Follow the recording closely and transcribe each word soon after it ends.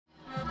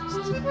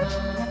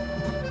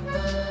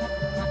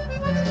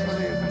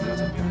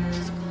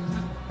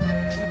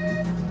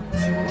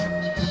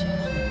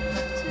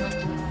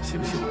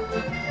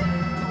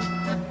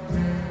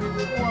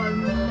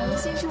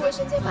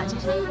先把这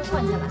身衣服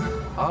换下来。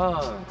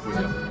啊，不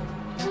行。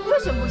为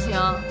什么不行？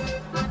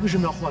为什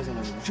么要换下来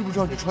呢？你知不知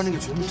道你穿这个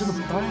裙子真的不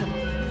待了？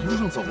一路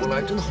上走过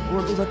来，真的很多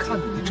人都在看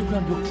你，你知不知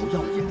道你有多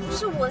耀眼？不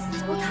是我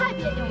太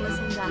别扭了，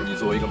现在。你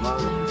作为一个妈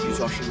妈，你必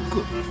须要适应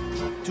各种服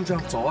装，就这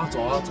样走啊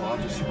走啊走啊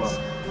就习惯了。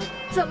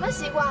怎么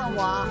习惯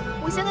我？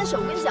我现在手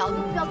跟脚都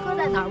不知道搁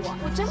在哪儿，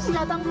我真不知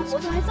道当个模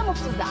特还这么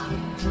复杂。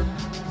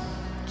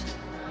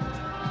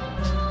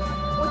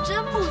我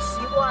真不习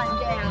惯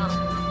这样。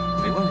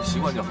没关系，习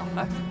惯就好。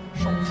来，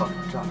手放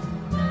这儿。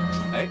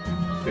哎，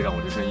配上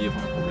我这身衣服，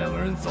我们两个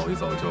人走一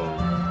走就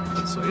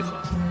很随和。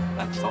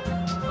来，走。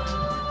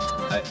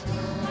哎。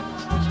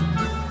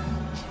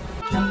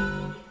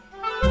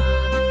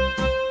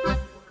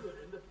个人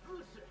的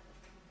姿势，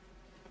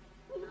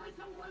你还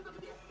想管怎么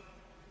地？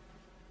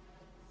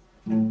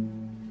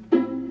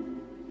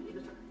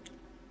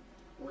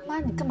妈，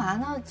你干嘛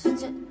呢？这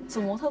走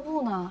模特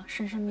步呢？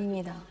神神秘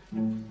秘的。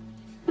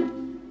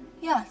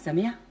呀，怎么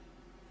样？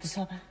不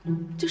错吧？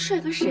这帅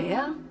哥谁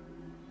呀？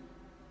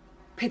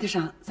配得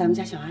上咱们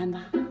家小安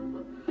吧？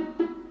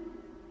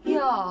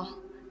哟，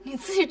你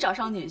自己找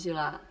上女婿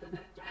了？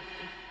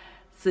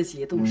自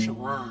己动手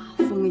啊，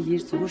丰衣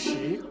足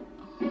食。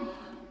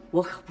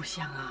我可不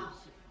想啊，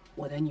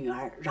我的女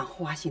儿让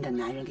花心的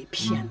男人给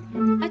骗了。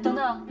哎，等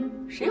等，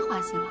谁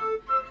花心了？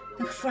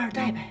那个富二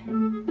代呗。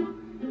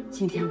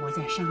今天我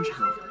在商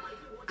场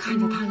看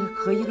着他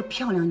和一个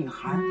漂亮女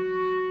孩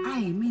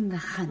暧昧的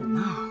很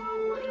呐。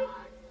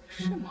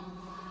是吗？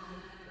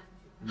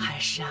还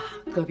是啊，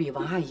隔壁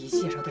王阿姨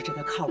介绍的这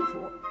个靠谱。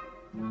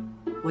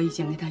我已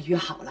经跟他约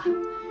好了，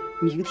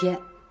明天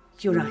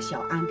就让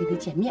小安跟他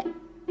见面。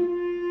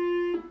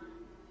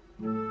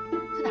在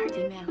哪儿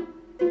见面啊？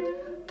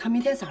他明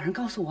天早上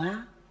告诉我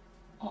啊。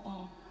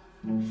哦，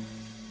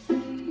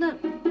那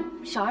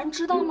小安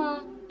知道吗？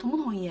同不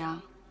同意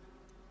啊？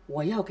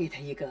我要给他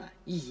一个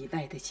意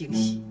外的惊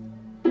喜。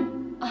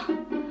啊，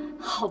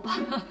好吧。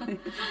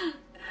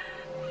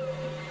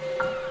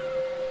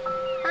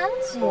安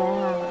姐，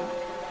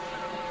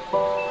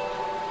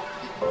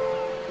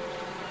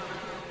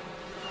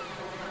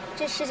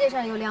这世界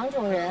上有两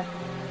种人，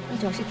一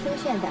种是听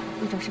劝的，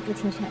一种是不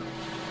听劝的。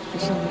你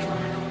是哪一种啊？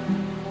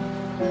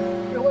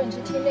如果你是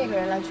听那个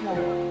人来劝我，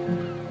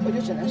我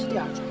就只能是第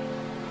二种。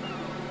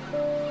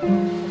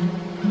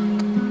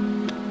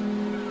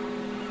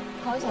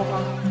好，小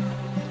芳，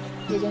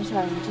这件事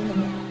儿你真的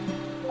别管。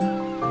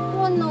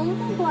我能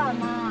不管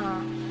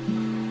吗？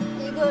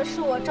一个是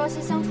我朝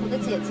夕相处的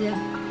姐姐，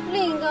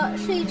另一个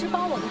是一直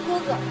帮我的哥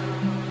哥。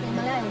你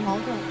们俩有矛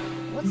盾，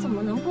我怎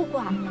么能不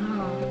管呢？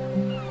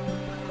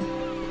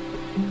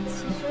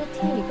其实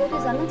听你哥对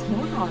咱们挺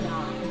好的，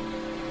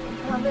你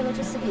看为了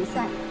这次比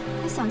赛，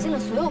他想尽了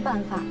所有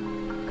办法，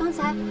刚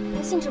才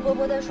还兴致勃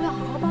勃地说要好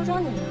好包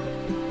装你呢。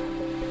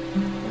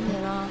你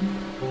呢，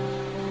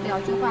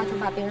两句话就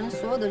把别人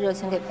所有的热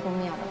情给扑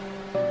灭了。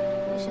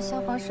你是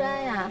消防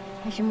栓呀，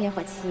还是灭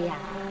火器呀？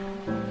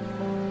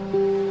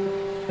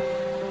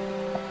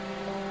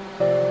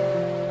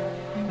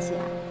安姐，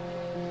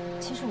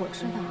其实我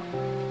知道，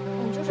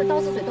你就是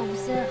刀子嘴豆腐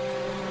心，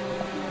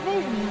你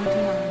为什么要这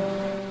样呢？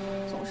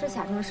总是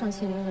假装盛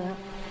气凌人，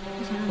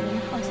不想让别人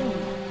靠近你。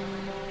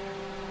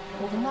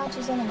我跟他之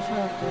间的事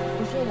儿，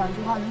不是一两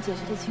句话能解释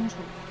得清楚。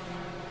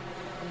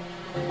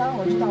当然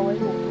我知道我也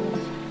有我的问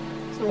题，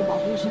自我保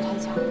护意识太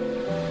强，特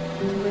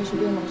别是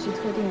对某些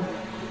特定的人，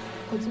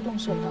会自动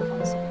设一道防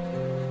线。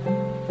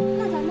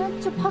那咱们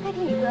就抛开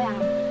听雨哥呀，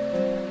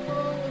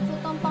你就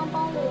当帮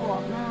我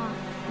嘛。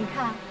你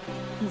看，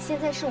你现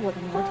在是我的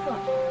模特，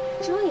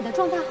只有你的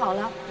状态好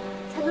了，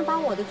才能把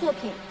我的作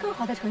品更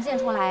好的呈现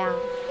出来呀。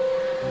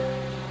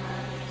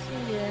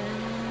姐，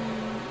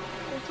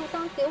你就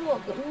当给我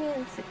个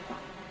面子吧。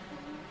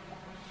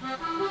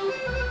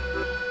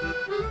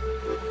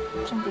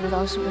真不知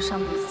道是不是上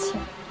辈子欠的。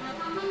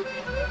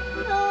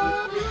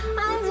安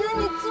姐，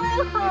你最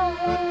好了。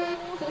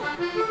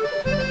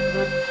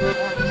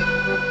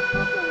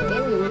给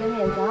你一个面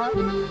子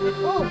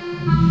啊。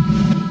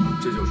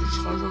这就是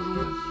传说中的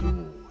一物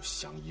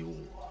降一物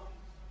啊！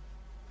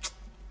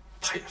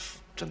佩服，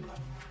真的。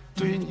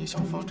对于你小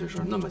芳这事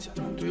儿那么简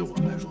单，对于我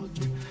来说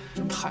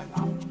太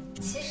难了。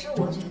其实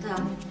我觉得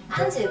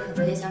安姐可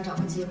能也想找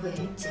个机会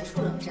结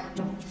束冷战，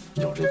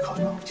有这可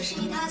能。只是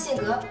以她的性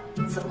格，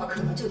怎么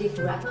可能就地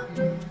服软呢？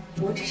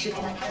我只是给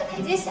她抬个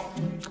台阶下。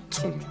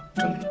聪明，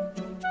真的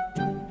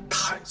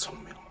太聪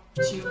明了。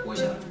几乎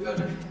像驴啊，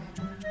这是。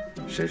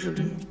谁是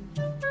驴？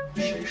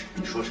谁是？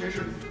你说谁是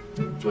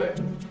驴？对，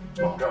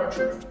往这儿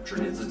指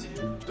你自己。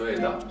对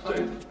的，对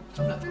的。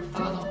咱们俩不是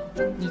搭档。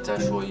你再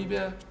说一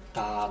遍。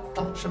搭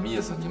档什么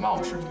意思？你骂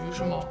我是驴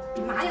是吗？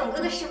马勇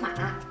哥哥是马。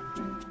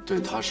对，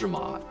他是马。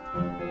啊，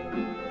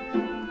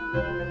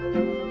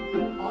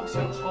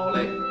行，好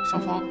嘞，小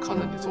芳，看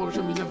在你做了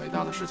这么一件伟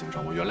大的事情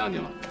上，我原谅你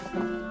了。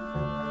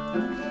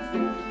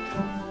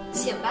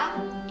请吧，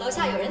楼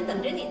下有人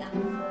等着你呢。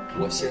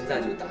我现在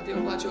就打电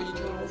话叫一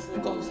条龙服务，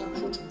告诉他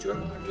说主角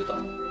马上就到。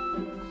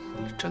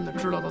你真的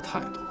知道的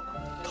太多了，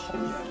讨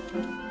厌。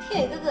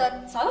天宇哥哥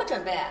早有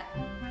准备。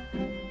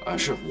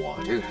是我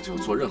这个就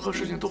做任何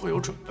事情都会有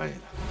准备的。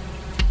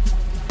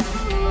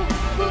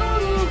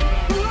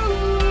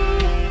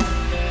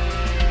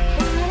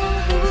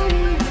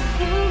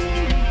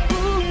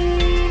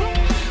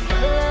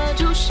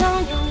就像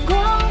阳光，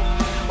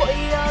我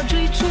要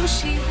追逐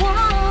希望，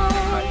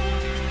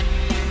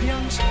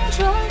让青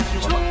春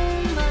充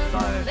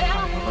满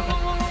亮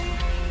光。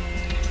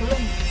除了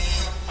你，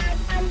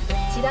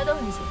其他都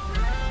很行。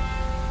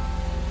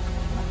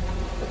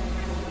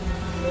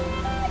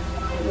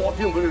我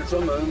并不是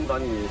专门把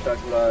你带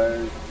出来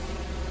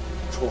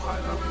出海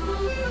的，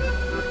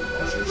我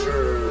只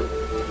是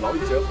劳逸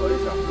结合一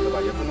下，对吧？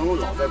也不能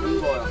老在工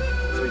作呀，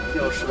所以一定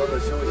要适当的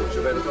休息，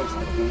是为了更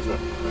好的工作，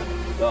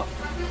对吧？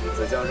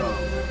再加上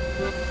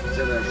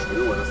现在属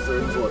于我的私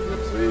人作品，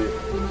所以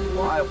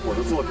我爱护我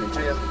的作品，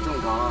这也很正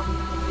常啊，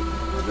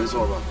没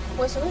错吧？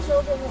我什么时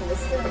候变成你的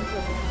私人作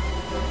品？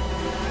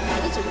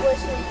你只不过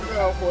是一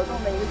个活动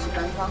的一个举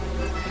办方。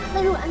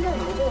那如果按照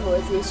你的这个逻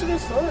辑，是不是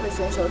所有的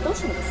选手都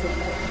是你的私人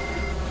作品？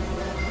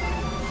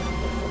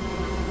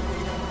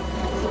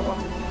说话。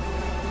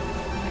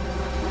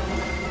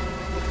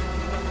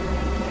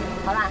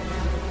好啦，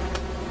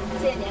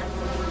谢谢你啊。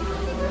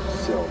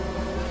谢我。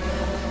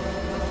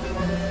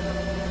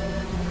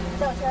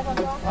带我出来放松。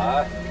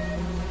哎，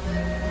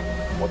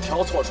我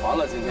挑错船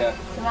了，今天。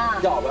怎么？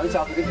要不然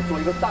下次给你做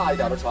一个大一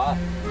点的船。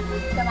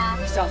干嘛？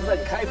下次带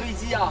你开飞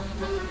机啊！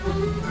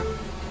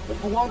我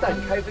不光带你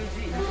开飞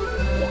机，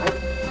我还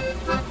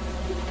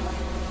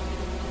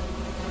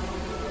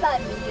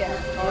半米远。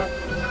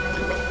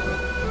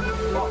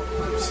忘了，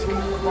对不起，我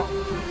忘了。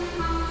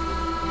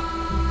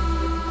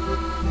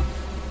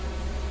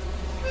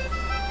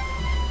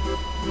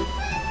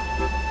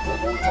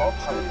我主要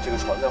怕你这个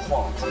船在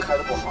晃，它开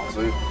得不好，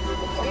所以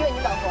我以为你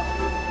老公。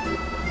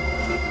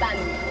半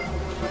米。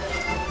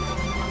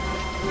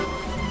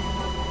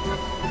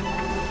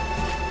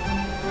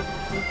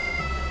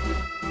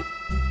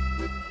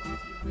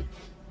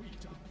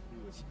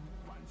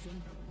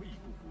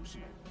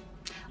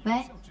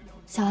喂，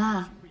小安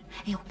啊，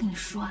哎，我跟你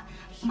说，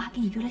妈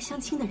给你约了相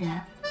亲的人。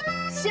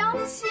相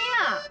亲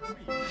啊？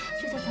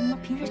就在咱们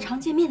平时常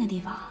见面的地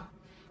方。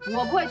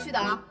我不会去的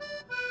啊。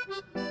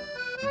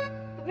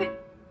不是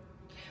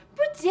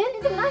姐，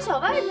你怎么拿小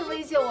外甥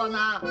威胁我呢？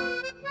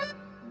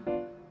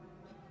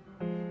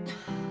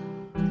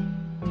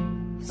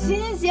行，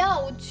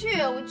我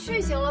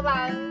去行了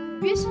吧？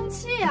你别生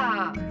气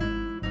呀。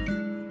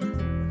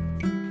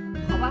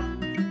好吧，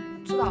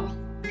知道了。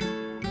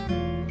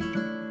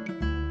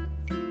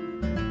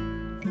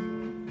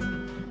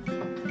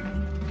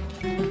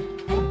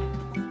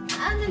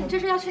这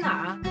是要去哪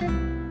儿啊？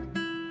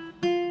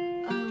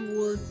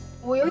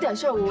我有点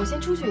事儿，我先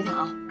出去一趟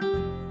啊。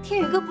天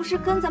宇哥不是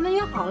跟咱们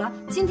约好了，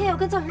今天要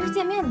跟造型师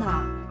见面的。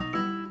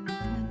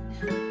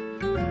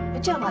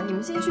这样吧，你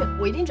们先去，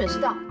我一定准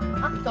时到。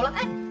啊，走了。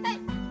哎，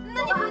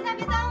那你回家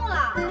别耽误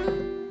了。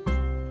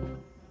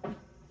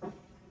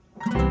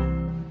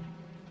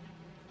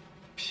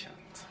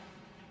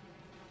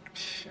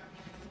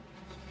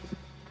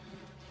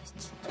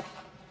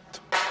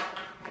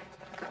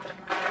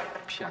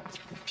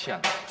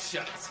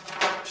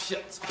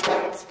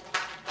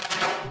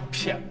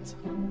骗子，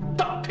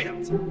大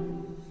骗子！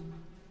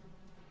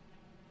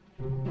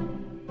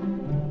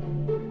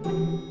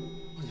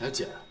你还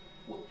剪？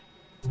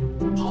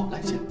好，来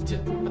剪，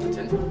把它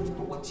剪起来。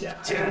我剪。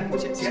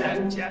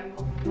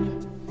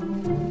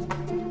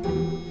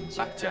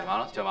来，剪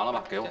完了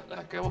吧？给我，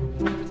来给我。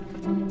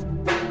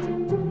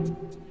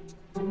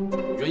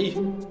我愿意，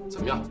怎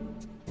么样？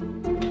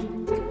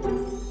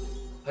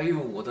哎呦，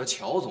我的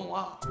乔总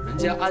啊，人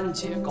家安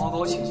姐高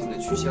高兴兴的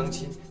去相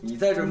亲，你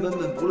在这闷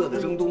闷不乐的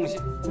扔东西，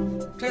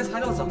这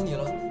材料怎么你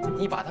了？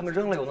你把它们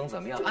扔了又能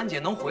怎么样？安姐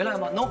能回来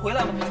吗？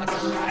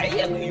踩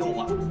也没用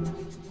啊。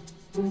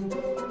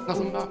那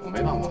怎么办？我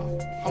没办法。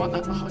好吧，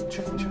那好，你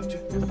去，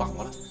给他绑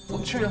过来。我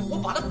们去啊！我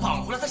把他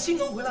绑回来，他心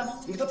能回来吗？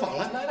你给他绑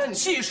来，来，你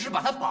即使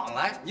把他绑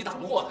来，你打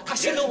不过他，他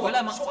心能回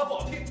来吗？说话不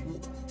好听。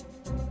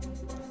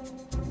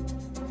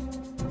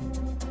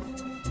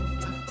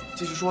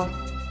继续说，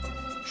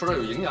说点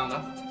有营养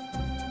的。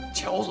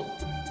乔总，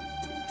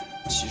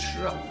其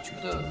实啊，我觉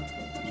得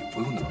你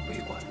不用那么悲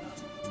观的。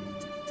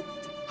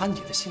安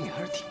姐的心里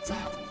还是挺在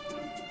乎你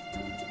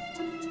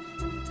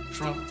的，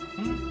是吗？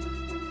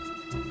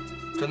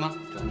真的？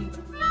真的。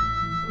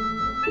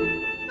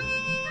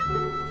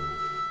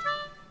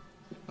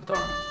当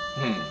然，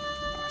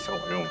像我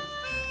这种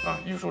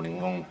玉树临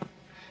风的，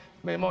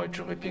美貌与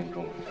智慧并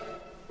重，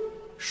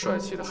帅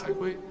气的海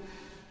龟，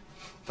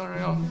当然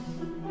要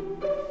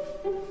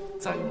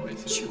在意我一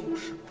些。就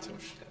是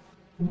这样。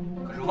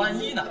可是万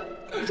一呢？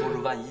说是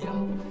万一啊，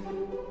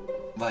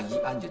万一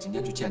安姐今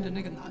天去见着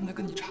那个男的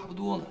跟你差不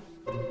多呢？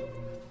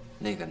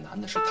那个男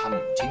的是她母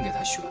亲给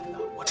她选的，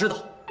我知道。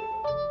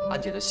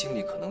安姐的心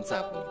里可能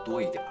在乎你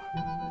多一点，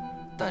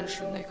但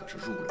是那可是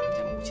入了人家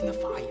母亲的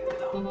法眼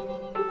的。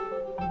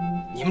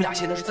你们俩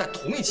现在是在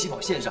同一起跑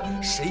线上，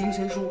谁赢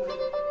谁输，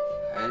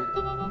还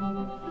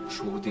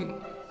说不定呢。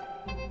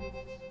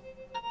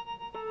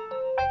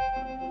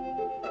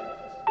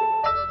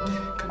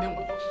肯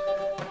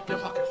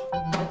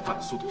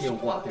速度。电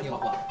话在。你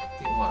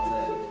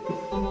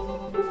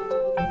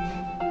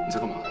在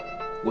干嘛？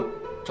我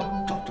找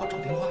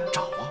电话。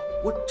找啊！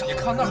我找。你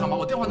看那儿干嘛？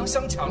我电话能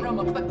镶墙上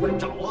吗？快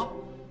找啊！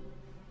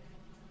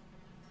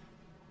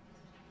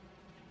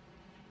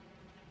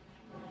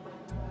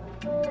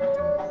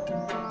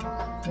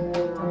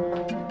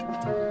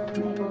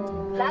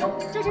来了，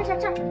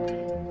这。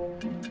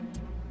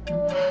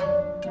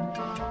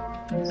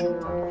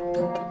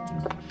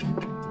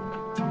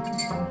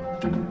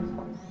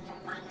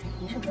妈，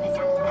您是不是在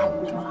家里太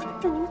无聊了？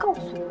那您告诉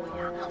我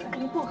呀，我给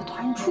您报个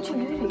团，出去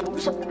旅游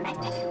什么的。哎，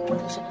或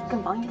者是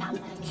跟王姨他们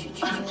去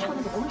跳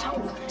那个广场舞。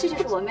这就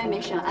是我妹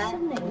妹沈安。香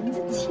美林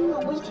子清啊，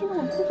我一天到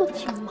晚工作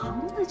挺忙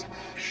的，这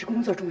是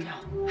工作重要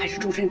还是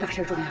终身大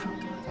事重要？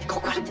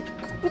快点，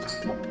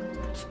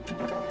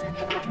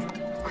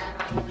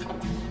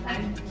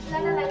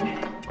来。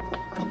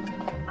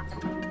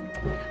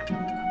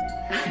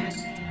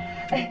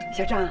哎，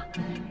小张，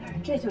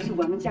这就是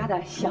我们家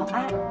的小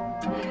安。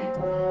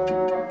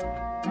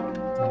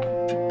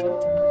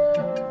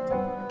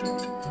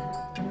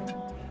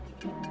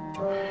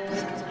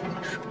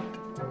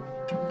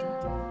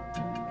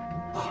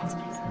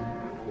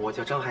我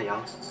叫张海洋。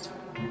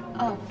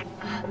哦，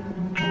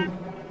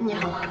你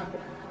好。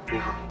你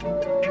好。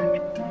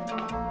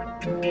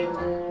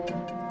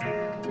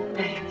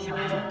哎，小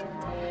安，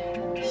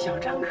小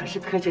张可是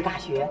科技大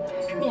学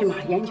密码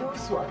研究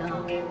所的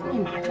密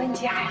码专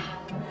家呀，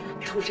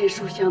出身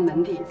书香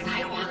门第，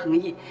才华横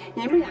溢。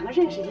你们两个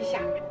认识一下，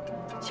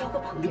交个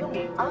朋友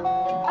嘛啊！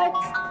哎，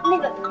那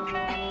个，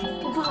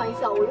不好意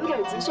思啊，我有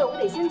点急事，我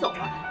得先走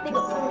了。那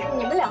个，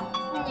你们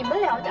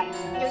聊着，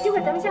有机会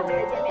咱们下回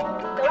再见面。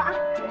走了啊。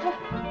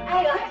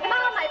那个，妈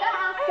妈买单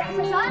啊，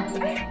小沈。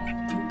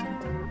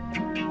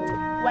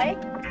喂。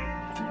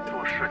做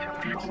事情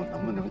的时候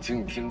能不能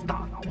经一经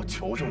大脑？我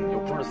求求你，又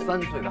不是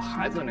3岁的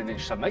孩子了，你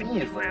什么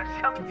意思呀？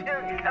相亲？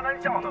你开玩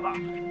笑呢吧？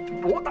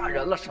多大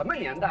人了，什么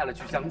年代了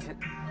去相亲？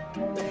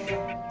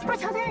不是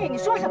乔天宇，你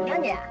说什么呢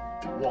你？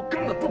我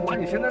根本不管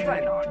你现在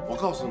在哪儿。我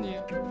告诉你，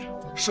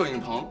摄影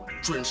棚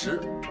准时，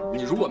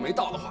你如果没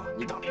到的话，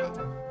你等着。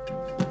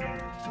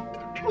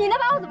你能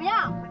把我怎么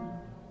样？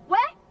喂，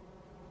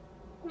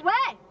挂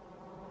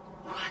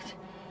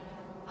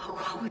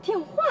我电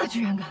话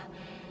居然敢！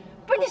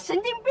不是你神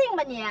经病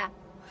吧你？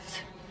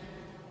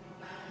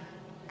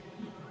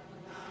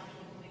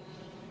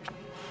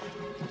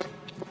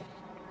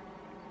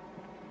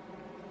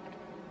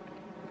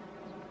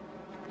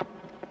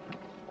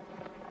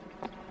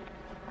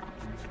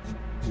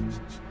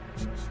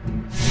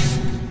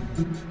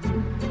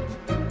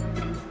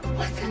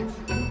哇塞，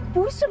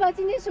不是吧？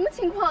今天什么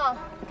情况？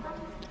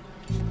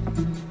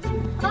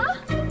啊？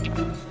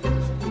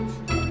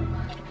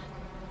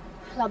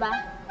老白，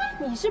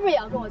你是不是也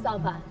要跟我造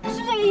反？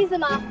是这个意思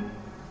吗？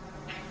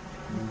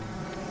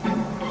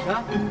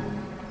啊？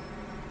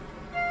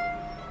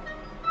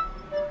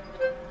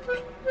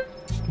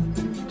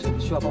这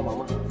需要帮忙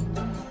吗？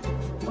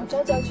我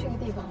着急要去一个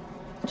地方，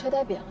车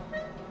胎扁了。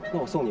那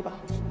我送你吧。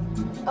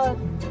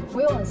不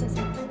用了，谢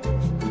谢。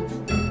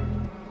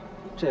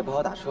这也不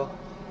好打车，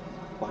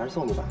我还是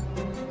送你吧。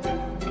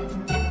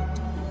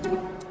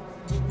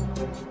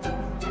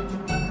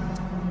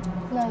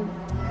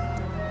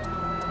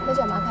那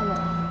就麻烦你了。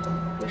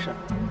没事。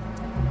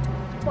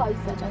不好意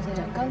思啊，张先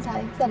生，刚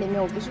才在里面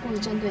我不是故意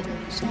针对你，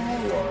是因为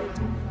我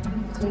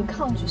很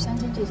抗拒相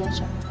亲这件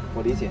事儿。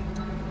我理解，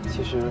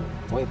其实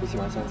我也不喜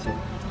欢相亲，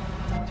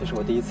这是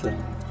我第一次，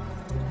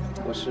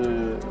我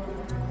是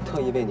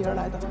特意为你而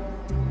来的。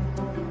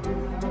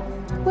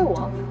为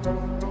我？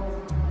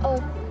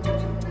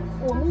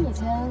我们以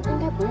前应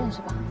该不认识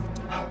吧？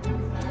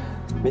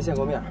没见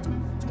过面，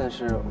但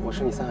是我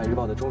是你《三海日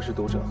报》的忠实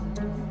读者。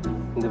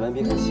你的文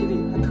笔很犀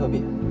利，很特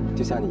别，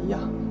就像你一样，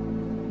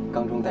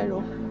刚中带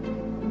柔。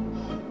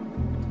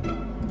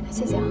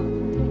谢谢啊。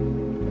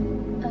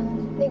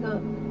那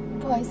个，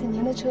不好意思，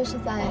您的车是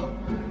在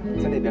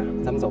那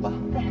边，咱们走吧。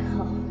哎，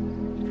好。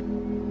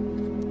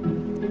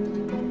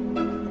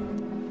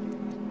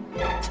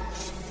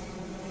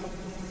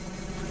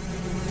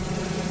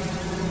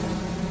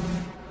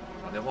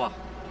打电话。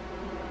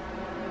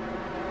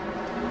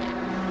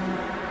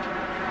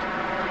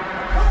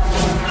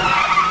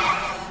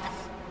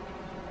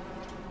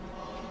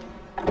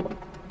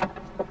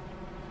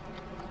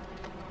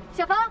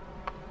小芳，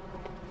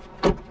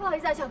不好意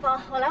思啊，小芳，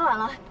我来晚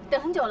了，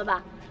等很久了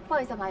吧？不好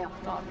意思啊，马友。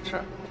啊，没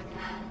事。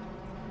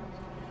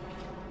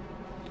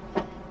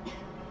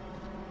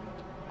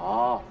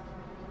哦，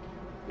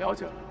了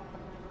解了，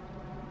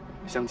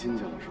相亲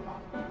去了是吧？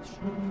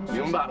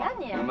明白了，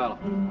明白了，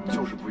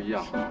就是不一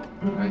样。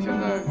你看现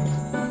在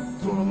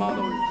做了 model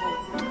以后，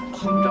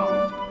膨胀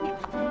了，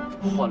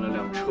换了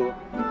辆车，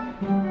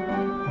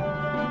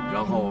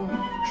然后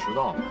迟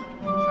到了，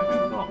还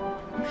迟到了，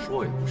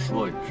说也不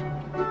说一声，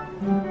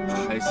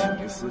还请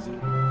一司机。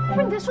不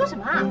是你在说什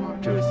么啊？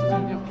这位司机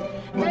你好。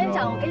张院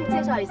长，我给你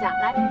介绍一下，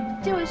来，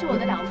这位是我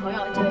的2个朋友，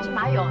这位是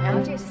马勇，然后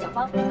这个是小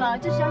芳，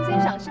这是张先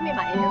生，是密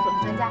码研究所的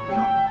专家。你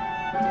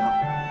好，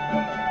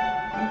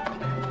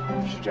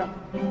是这样，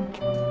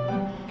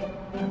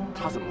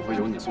他怎么会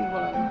由你送过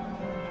来呢？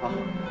啊，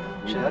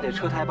沈小姐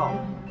车胎爆了。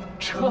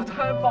车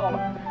胎爆了，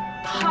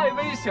太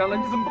危险了！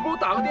你怎么不给我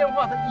打个电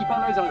话？他一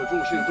般来讲有这种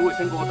事情都会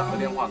先给我打个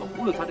电话的。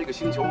无论他这个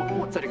星球，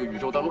在这个宇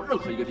宙当中任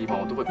何一个地方，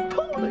我都会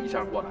砰的一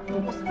下过来。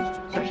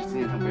但是今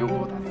天他没有给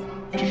我打电话，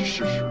这是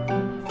事实。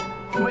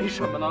为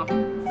什么呢？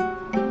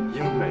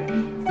因为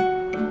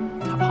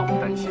他怕我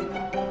担心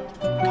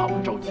他，怕我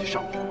着急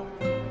上火。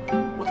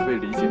我特别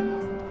理解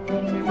他，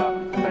明白了。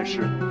但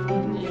是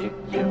你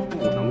也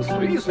不能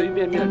随随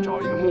便便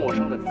找一个陌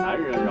生的男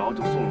人，然后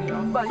就送你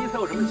啊！万一他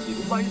有什么企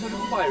图，万一他是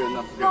个坏人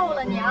呢？够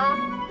了你啊！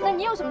那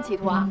你有什么企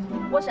图啊？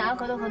我沈安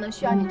和都何能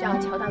需要你这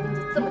样乔大公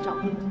子这么照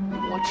顾？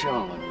我这样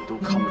了，你都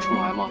看不出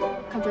来吗？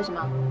看出来什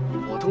么？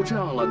我都这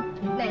样了，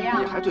哪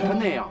样？你还对他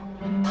那样？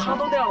他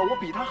都那样了，我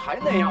比他还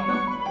那样呢。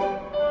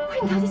不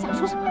是你到底想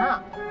说什么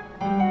啊？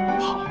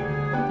好，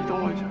你等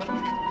我一下，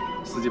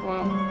司机朋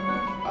友，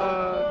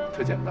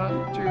特简单，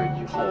这个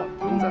以后啊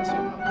不用再送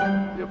他，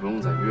也不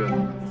用再约他。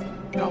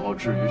然后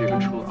至于这个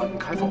车啊，你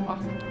开走吧，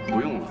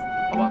不用了，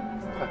好吧？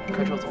快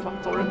开车走吧，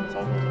走人，走。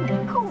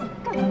够了，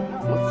干什么呢？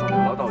我怎么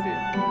了到底？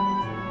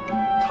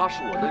她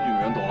是我的女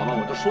人，懂了吗？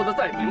我就说的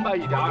再明白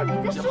一点，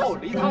以后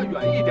离她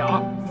远一点。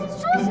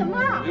说什么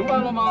啊？明白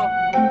了吗？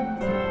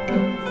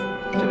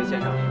这位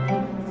先生，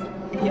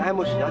你爱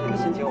慕沈小姐的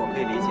心情我可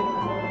以理解，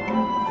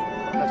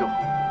那就好。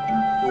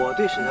我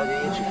对沈小姐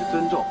也只是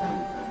尊重，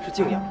是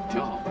敬仰，挺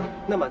好。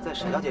那么在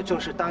沈小姐正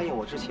式答应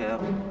我之前，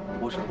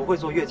我是不会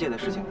做越界的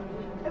事情的。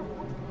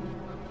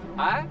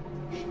哎，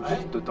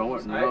等会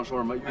儿，你刚说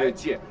什么越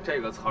界这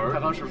个词儿？他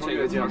刚是说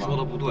越界吗？说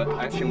的不对，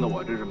哎，听得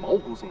我真是毛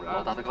骨悚然。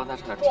老大，他刚才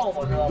差点撞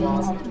我，知道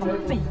吗？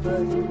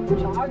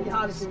啥你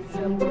丫的心思？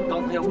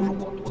刚才要不是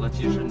我夺的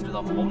及时，你知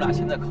道吗？我们俩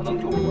现在可能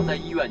就我在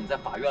医院，你在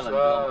法院了，你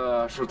知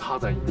道吗？是他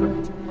在医院，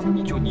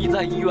你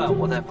在医院，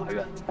我在法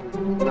院。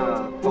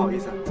那不好意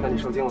思，那你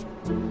受惊了。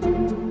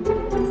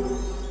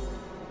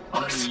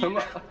什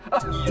么？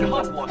你让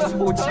我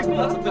受惊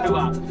了，对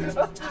吧？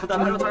但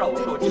他说他让我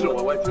受惊，是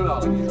我听到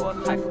了。你说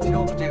太可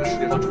笑了，这个世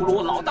界上除了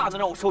我老大能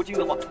让我受惊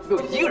的话，没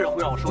有一个人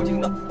会让我受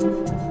惊的。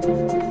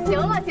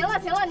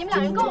行了，你们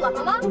俩人够了，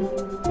好吗？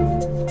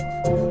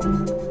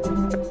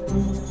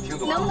听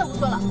懂了？能不能不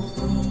说了？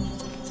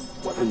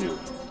我的女人。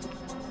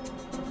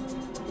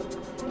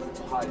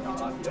快点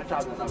了，别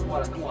站在那儿，过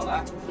来，跟我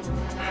来。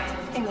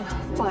那个，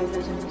不好意思，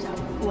沈先生，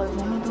我的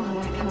朋友都很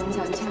爱开玩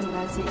笑，你千万不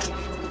要介意。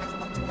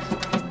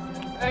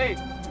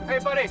Hey,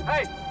 buddy,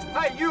 hey,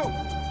 you,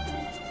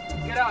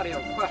 get out of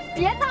here, 快！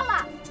别闹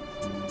了。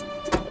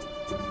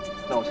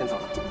那我先走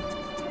了。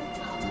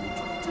好，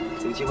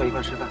有机会一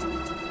块吃饭。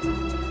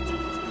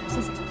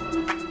谢谢。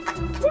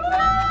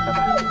拜拜。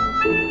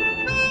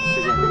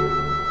再见。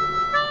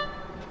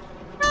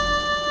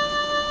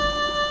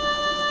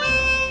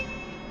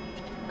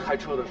开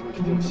车的时候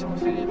一定小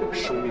心一点，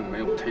生命没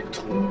有 take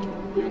two，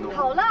 you know。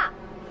好了。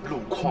路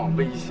况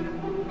危险，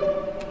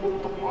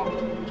懂吗？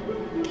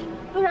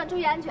路上注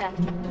意安全。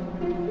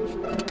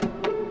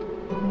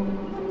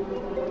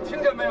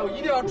听见没有？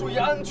一定要注意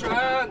安全。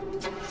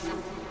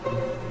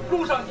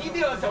路上一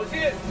定要小心，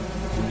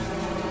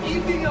一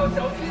定要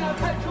小心啊！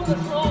开车的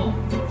时候。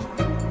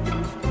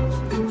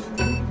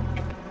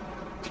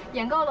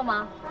演够了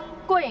吗？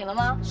过瘾了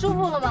吗？舒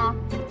服了吗？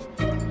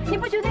你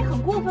不觉得你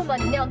很过分吗？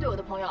你那样对我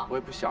的朋友。我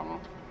也不想啊。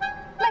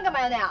那你干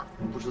嘛要那样？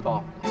不知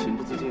道，情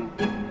不自禁。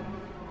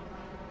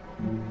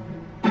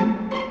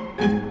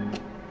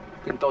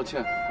跟你道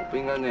歉，我不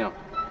应该那样，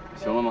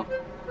行了吗？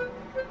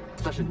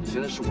但是你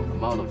现在是我的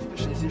model， 你的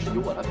身心是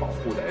由我来保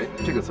护的，哎，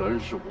这个责任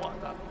是我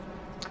的。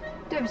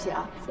对不起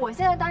啊，我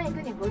现在答应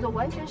跟你合作，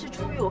完全是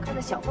出于我看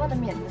在小芳的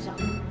面子上，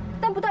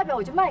但不代表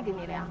我就卖给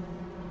你了呀。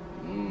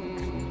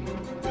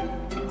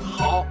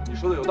好，你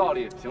说的有道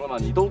理，行了吗？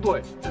你都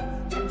对。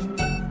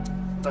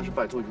但是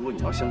拜托，如果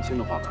你要相亲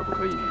的话，可不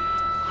可以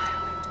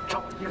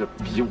找一个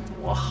比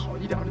我好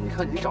一点的？你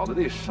看你找的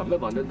那什么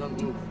吧，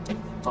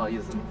不好意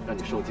思，让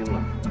你受惊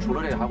了。除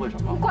了这个还会什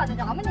么？你管得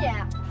着吗你？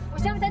我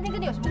相不相亲跟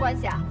你有什么关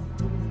系啊？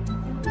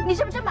你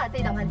是不是真把自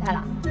己当饭菜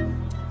了？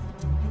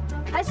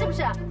还是不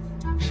是？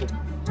是。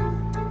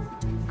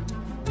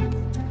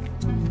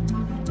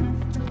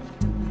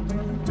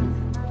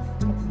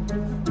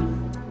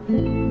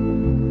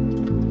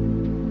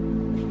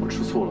我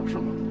吃醋了是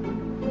吗？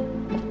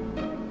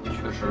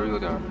确实有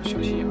点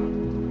小心眼。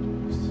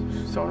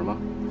小什么？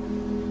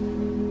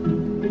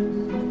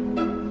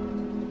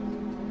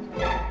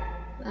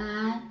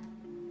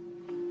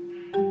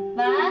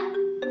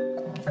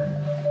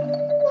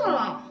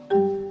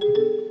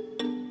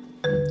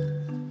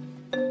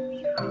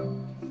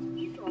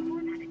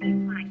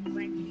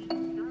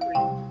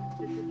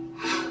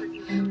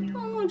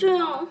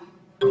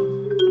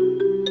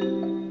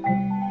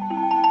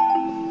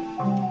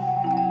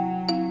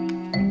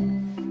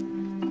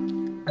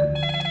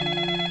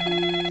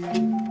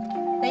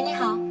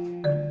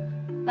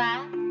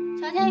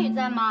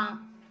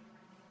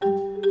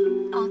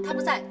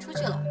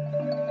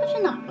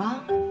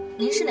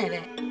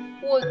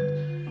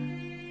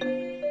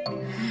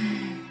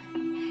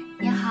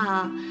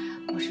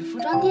我是服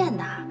装店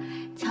的，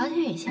乔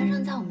天宇先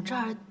生在我们这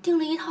儿订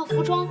了一套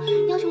服装，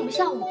要求我们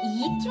下午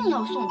一定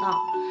要送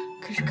到。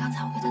可是刚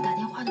才我给他打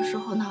电话的时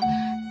候呢，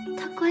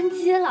他关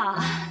机了，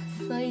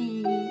所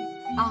以……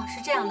哦，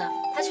是这样的，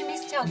他去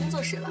Miss Tell 工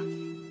作室了。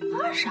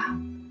二傻，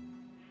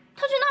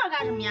他去那儿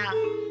干什么呀？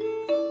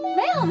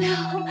没有，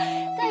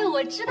但是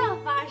我知道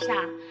发傻。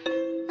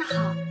那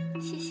好，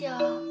谢谢哦。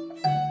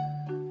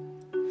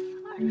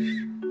二傻，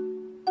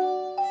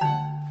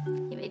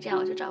以为这样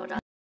我就找不着。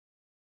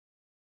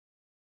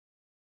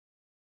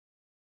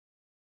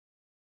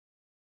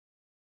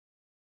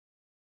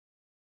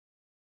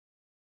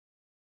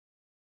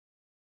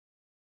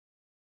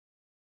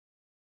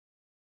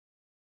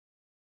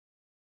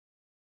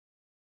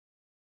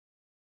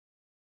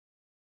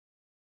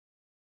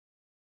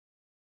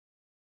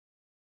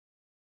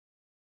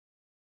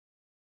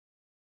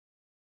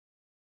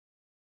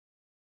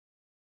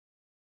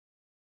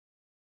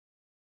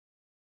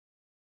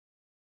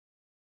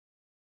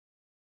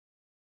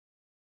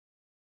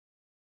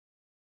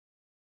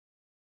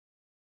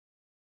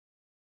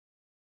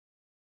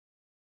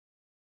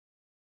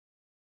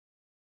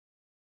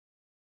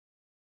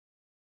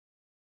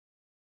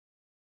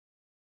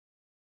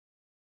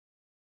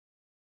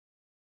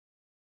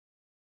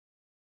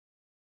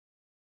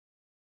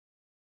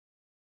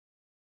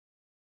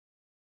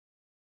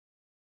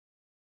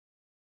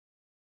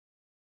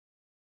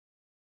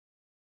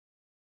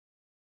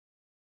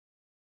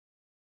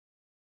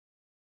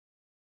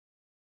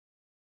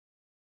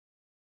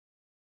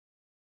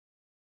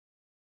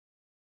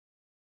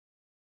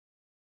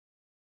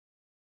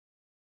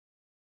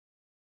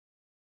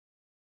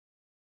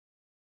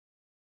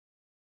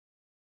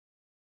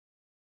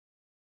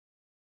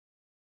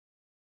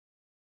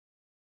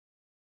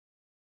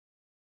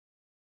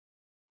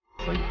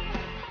可以，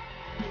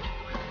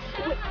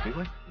没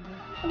关系，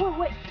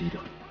喂，低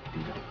调，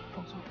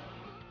放松，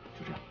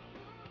就这样，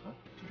啊，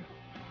就这样。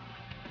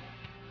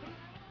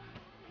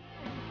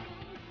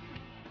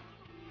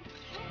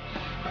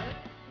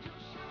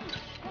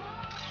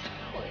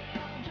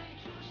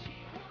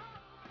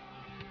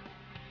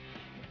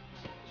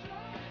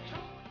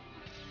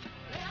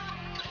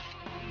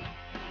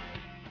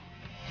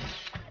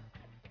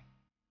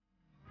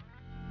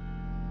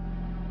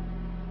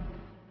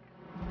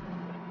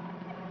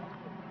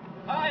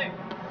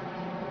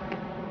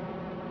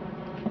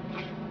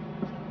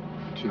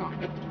去哪儿？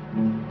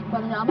管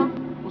得着吗？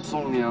我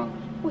送你啊。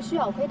不需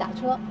要，我可以打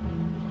车。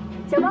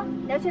小光，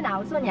你要去哪儿？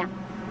我送你啊。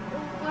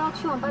我要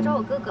去网吧找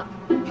我哥哥。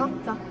好，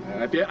走。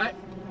哎，别哎。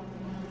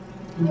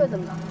又怎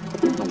么了？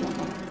动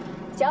我。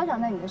脚长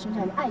在你的身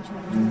上，你爱去哪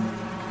儿去，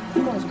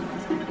跟我什么关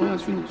系？我想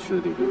去你去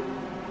的地方。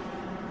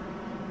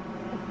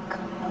不可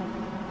能，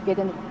别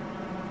跟你玩。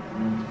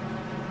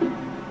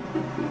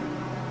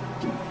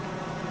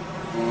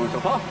小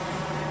芳，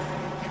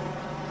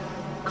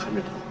看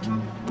着他。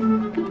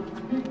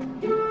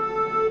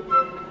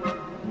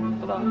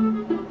老大，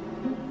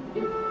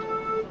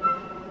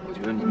我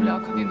觉得你们俩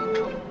肯定能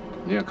成。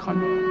你也看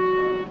出来了。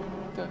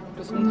对，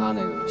这从他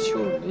那个羞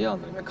辱的样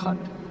子里面看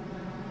着，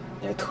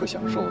你还特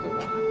享受，对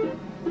吧？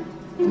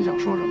你想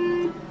说什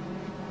么呢？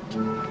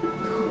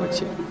特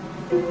贱。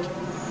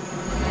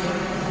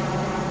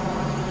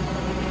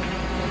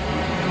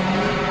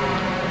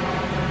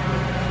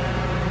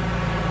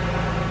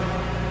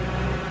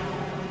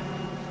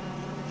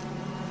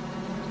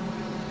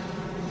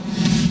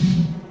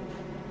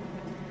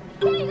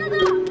天宇哥哥，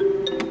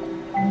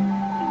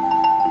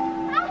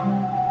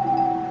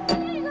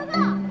天宇哥哥，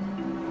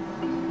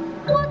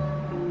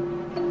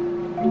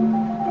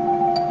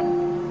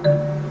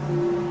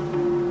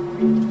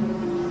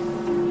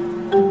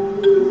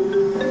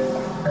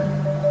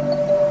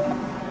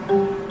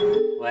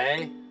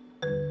喂，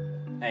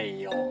哎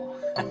呦，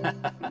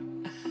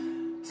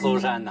苏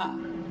珊呐，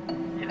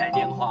你来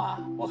电话，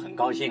我很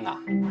高兴啊。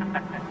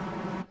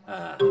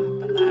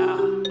本来啊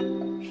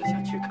是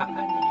想去看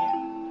看你，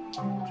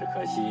只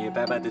可惜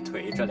白白的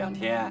腿这2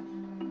天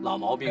老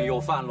毛病又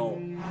犯喽。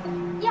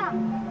呀，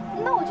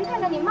那我去看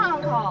看你嘛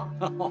uncle。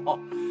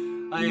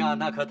哎呀，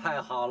那可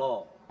太好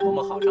喽，我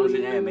们好长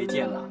时间也没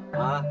见了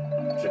啊。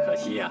只可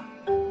惜呀，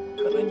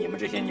可能你们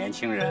这些年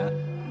轻人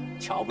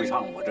瞧不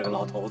上我这个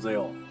老头子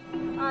哟。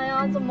哎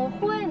呀，怎么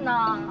会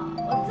呢？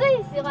我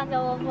最喜欢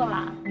焦伯父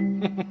了。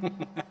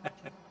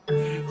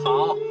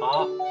好，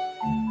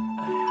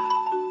哎呀，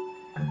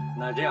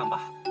那这样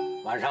吧，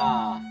晚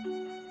上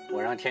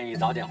我让天宇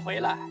早点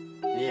回来，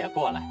你也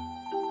过来，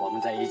我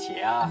们在一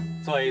起啊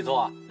坐一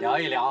坐，聊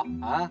一聊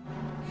啊。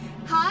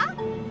好啊，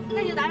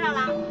那就打扰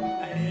了。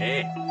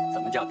哎，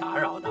怎么叫打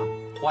扰呢？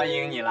欢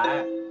迎你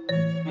来。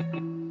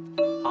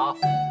好，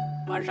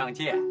晚上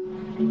见。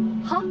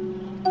好。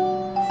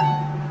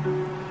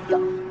搞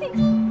定。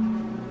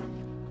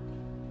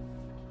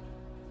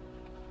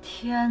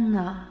天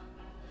哪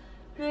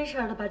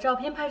 ，Richard 把照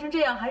片拍成这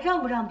样，还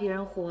让不让别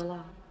人活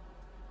了？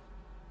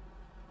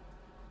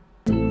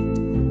太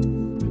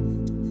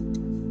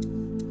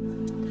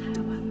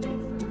完美了，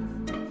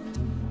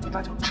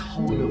那叫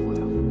超越我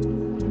呀。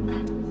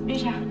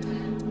Richard，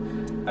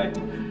哎，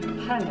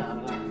太难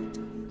了，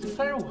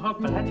花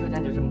本来条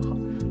件就这么好，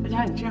再加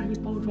上你这样一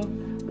包装，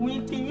无疑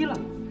第一了。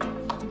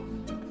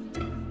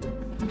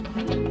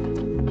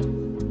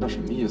那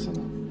什么意思呢？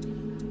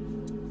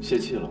泄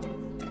气了，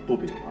不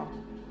比了，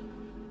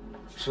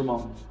是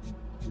吗？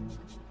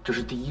这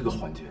是第一个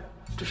环节，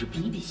只是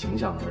比一比形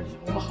象而已。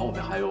我们后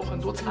面还有很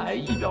多才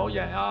艺表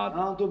演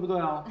呀，对不对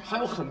啊？还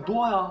有很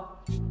多呀，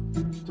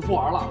就不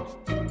玩了，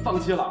放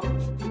弃了。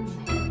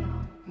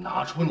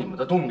拿出你们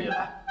的动力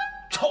来，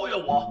超越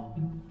我。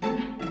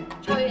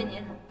超越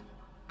您。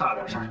大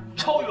点声，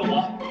超越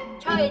我。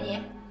超越你。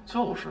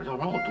就是，要不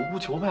然我独孤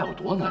求败有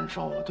多难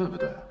受啊，对不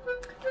对？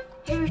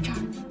哎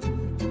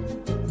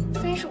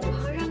，Richard，35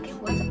号让给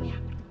我怎么样？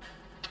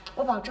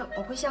我保证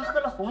我会像喝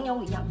了红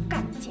牛一样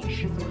干劲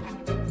十足的。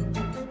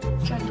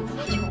这独孤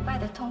求败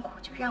的痛苦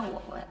就让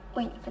我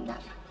为你分担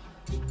吧。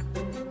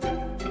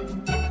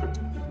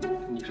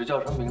你是叫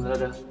什么名字来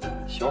着？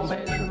小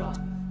美是吧？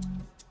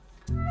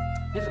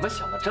你怎么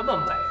想的这么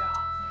美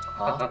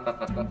啊？啊？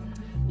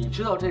你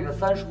知道这个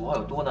35号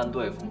有多难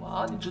对付吗？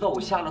啊？你知道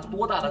我下了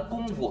多大的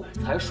功夫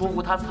才说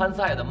服他参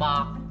赛的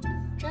吗？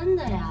真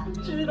的呀？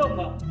知道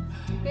吗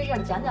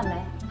？Richard，讲讲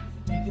呗。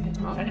讲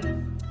讲。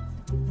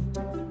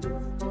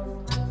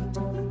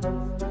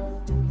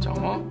讲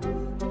吗？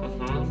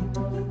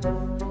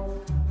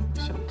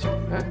想讲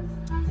呗。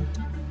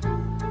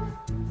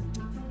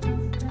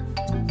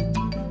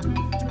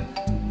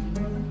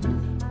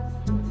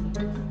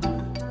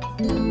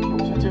我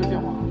先接个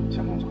电话，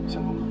先工作，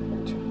先工作，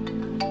去。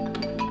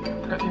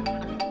改天。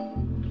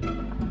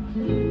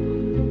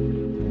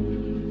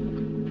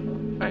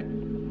哎，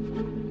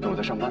那我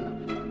在上班呢。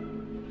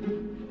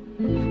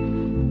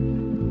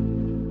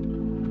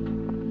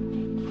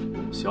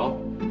行。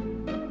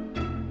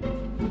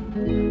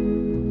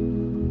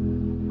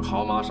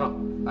好，马上。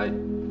哎。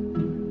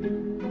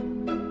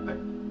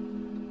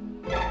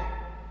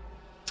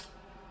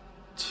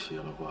奇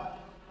了怪了，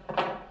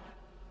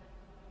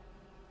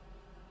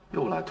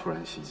又来突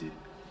然袭击。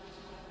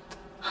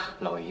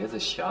老爷子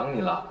想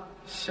你了。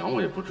想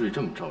我也不至于这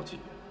么着急。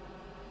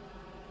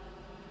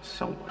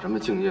像我这么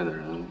敬业的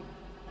人，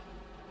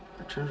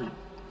还真是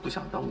不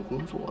想耽误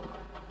工作的。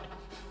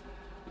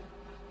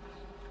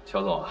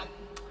乔总啊，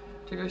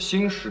这个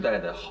新时代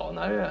的好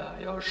男人啊，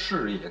要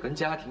事业跟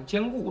家庭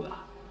兼顾的。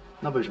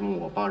那为什么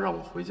我爸让我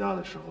回家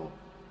的时候，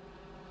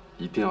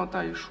一定要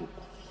带一束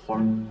花？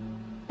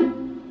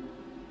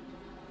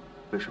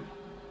为什么？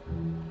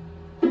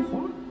花？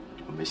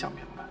我没想明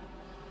白。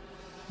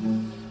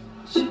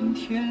今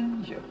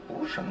天也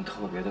不是什么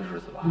特别的日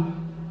子吧？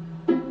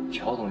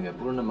乔总也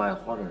不是那么爱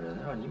花的人，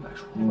让你买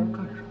束花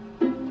干什么？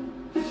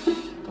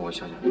等我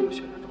想想，等我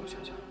想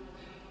想。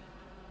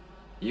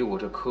以我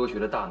这科学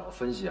的大脑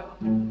分析啊，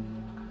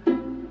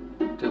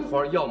这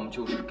花要么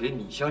就是给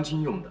你相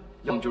亲用的，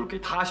要么就是给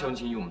他相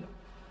亲用的。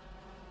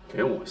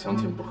给我相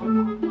亲不可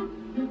能。难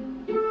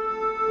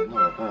道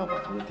我爸要把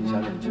他的地下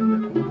恋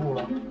情给公布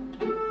了？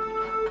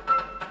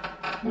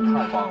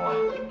太棒了！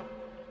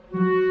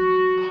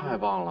太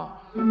棒了！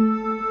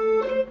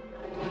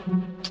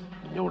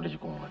你又立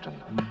功了，真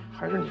的，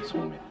还是你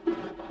聪明。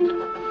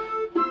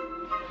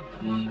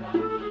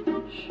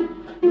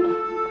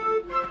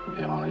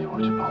别忘了一会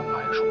儿去帮我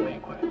买一束玫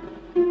瑰，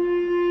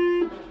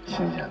新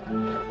鲜的，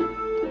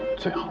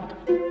最好的。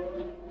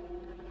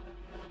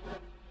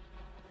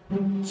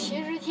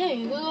其实天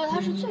宇哥哥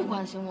他是最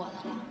关心我的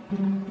了。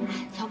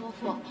哎，乔伯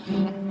父，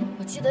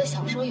我记得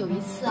小时候有一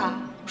次啊，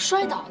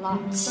摔倒了，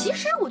其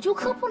实我就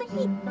磕破了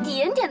一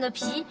点点的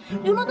皮，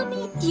流了那么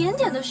一点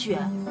点的血，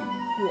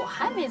我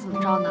还没怎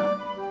么着呢，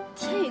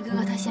天宇哥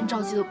哥他先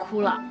着急的哭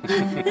了。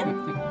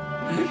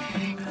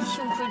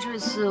幸亏这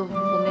次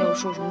我没有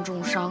受什么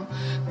重伤，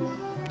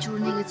就是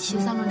那个骑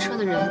3轮车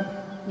的人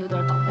有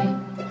点倒霉。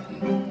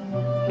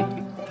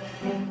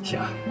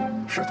行，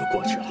事都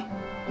过去了。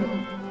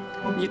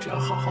你只要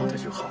好好的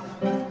就好了。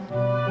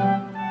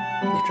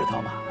你知道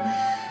吗？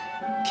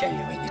天宇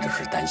为你这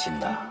事担心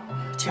的，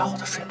觉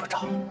都睡不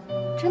着。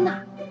真的？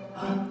啊。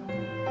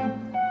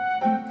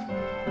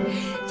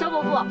乔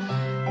伯父，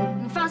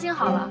你放心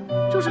好了，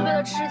就是为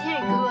了支持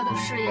天宇哥哥的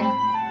事业，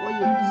我也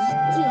一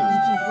定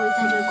不会在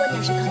这个关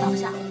键时刻倒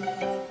下，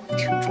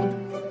撑住的。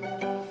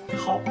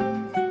好，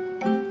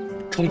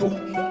撑住。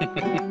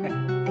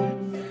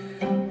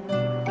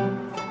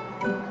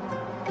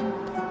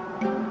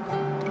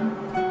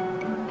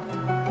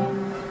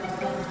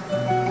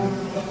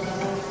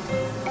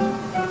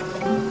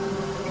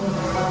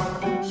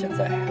现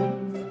在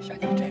像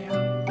你这样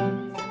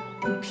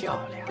漂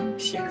亮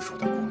娴熟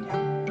的姑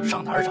娘，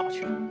上哪儿找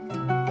去？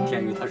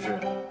天宇他是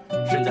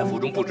身在福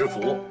中不知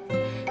福。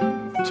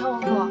乔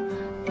伯父，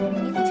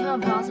你可千万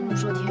不要这么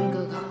说天宇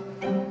哥哥。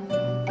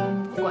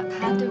不管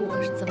他对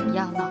我是怎么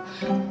样的，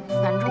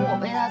反正我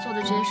为他做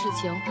的这些事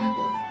情，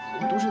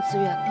我都是自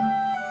愿的。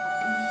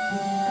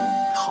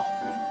好，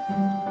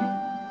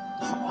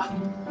好啊。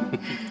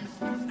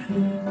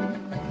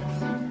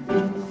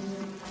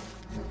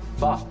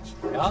爸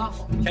呀，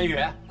天宇，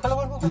快来，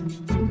快！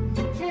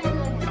天宇哥你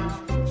来了。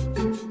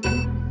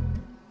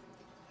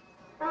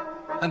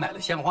还买了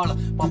鲜花了，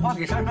把花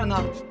给珊珊呢。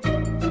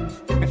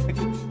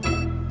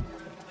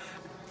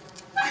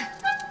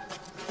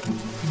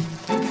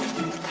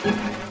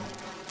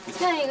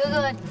天宇哥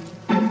哥，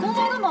你工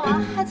作那么忙，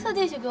还特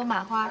地去给我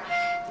买花，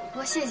不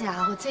过谢谢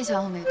啊，我最喜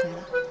欢红玫瑰了。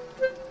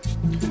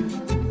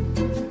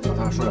找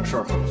咱俩说点事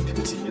儿哈，挺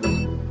急的。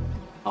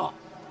啊。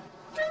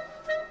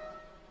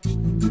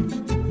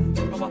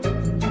老婆，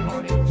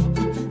老李，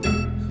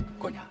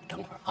姑娘，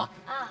等会儿啊。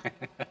啊。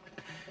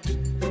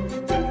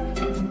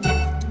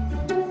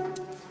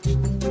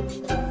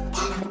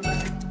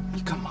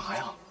你干嘛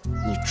呀？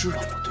你知道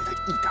我对她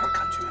一点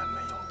感觉也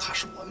没有，她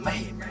是我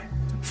妹妹，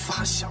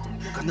发小，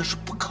我跟她是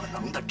不可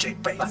能的，这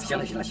辈子。行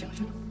了，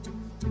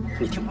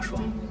你听我说，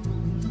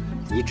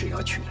你只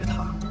要娶了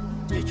她，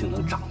你就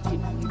能掌控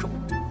洪州，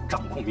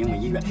掌控名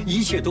门医院，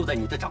一切都在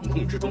你的掌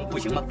控之中，不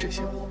行吗？这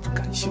些我不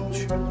感兴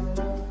趣，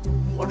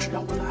我只要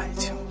我的爱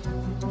情，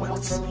我要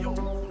自由。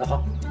那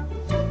好，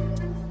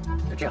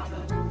那这样吧，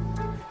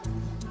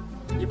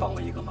你帮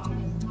我一个忙，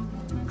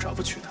只要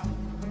不娶她，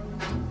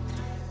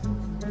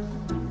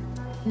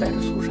带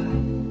着苏珊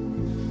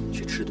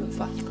去吃顿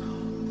饭，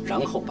然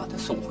后把她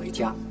送回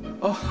家。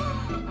哦，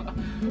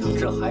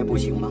这还不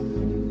行吗？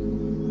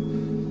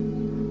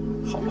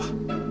好吧，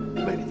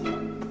为了你。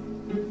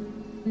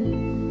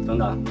等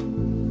等，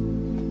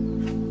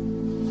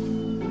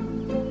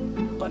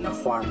把那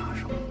花拿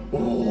上。哦，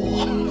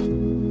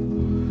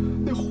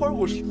那花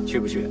我是去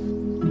不去？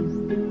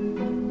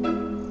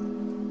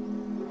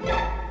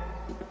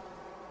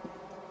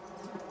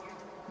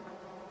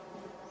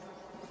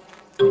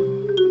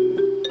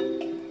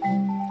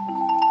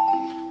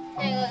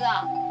天宇哥哥，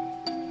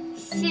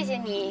谢谢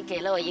你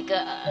给了我一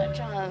个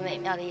这么美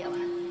妙的夜晚。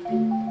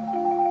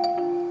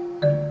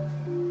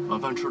晚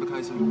饭吃得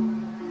开心吗？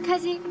开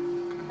心。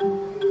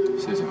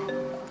谢谢啊，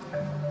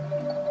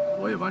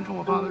我也完成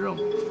我爸的任务。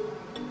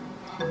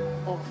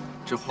哦，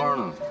这花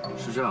呢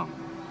是这样，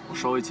我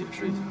稍微解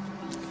释一下，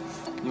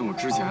因为我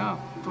之前啊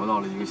得到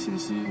了一个信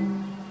息，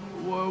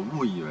我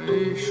误以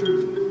为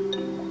是，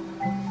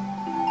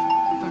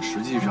但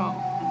实际上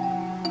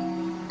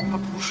它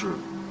不是。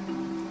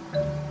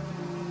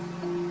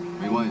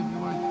没关系，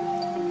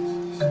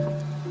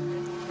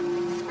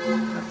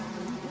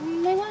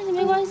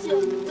没关系，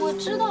我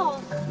知道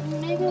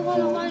玫瑰花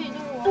的花语就是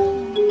我爱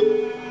你。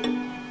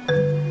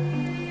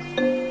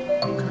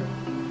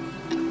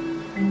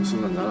苏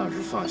珊，咱俩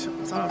是发小，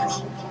咱俩是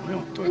好朋友，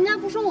对。人家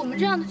不说我们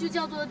这样的就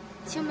叫做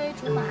青梅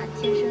竹马，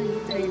天生一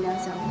对，两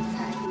小无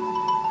猜。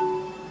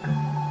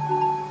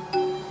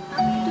啊，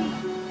对吗？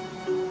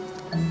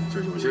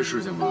就有些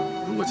事情吧，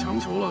如果强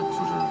求了，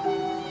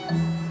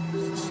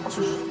就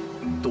是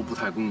都不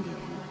太公平，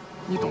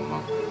你懂吗？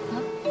啊？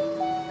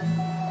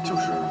就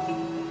是，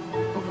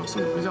要不要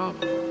送你回家吧？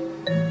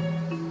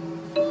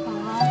好啊。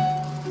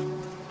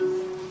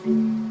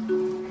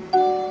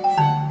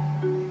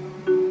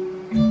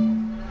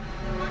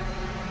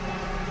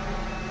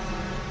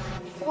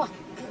哇，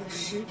个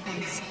10块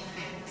钱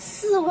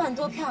，4万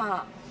多票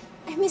啊！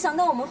哎，没想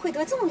到我们会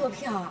得这么多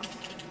票。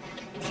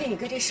天宇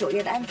哥这首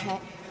页的安排，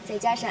再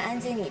加上安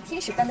静你天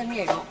使般的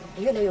面容，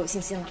我越来越有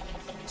信心了。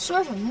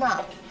说什么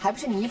呢？还不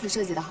是你衣服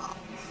设计的好。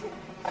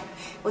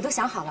我都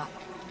想好了，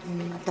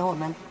等我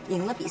们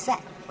赢了比赛，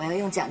我要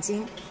用奖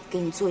金给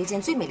你做一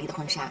件最美丽的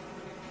婚纱。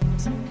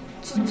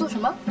做什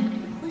么？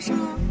婚纱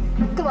啊？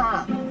干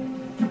嘛？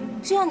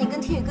这样你跟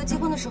天宇哥结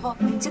婚的时候，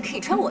就可以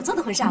穿我做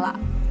的婚纱了。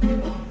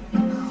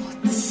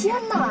天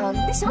哪，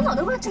你小脑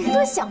袋瓜整天都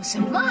在想什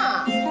么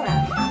啊？当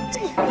然了，这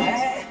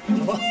哎，老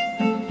婆，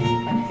给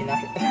你拿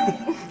水。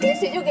给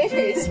水就给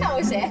水，吓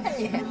唬谁啊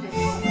你？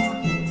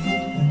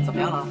怎么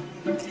样了？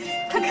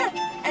快看，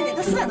安姐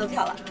都4万多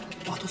票了。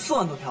哇，都4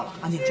万多票了，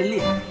安静真厉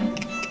害。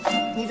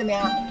你怎么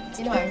样？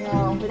今天晚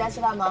上回家吃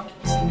饭吗？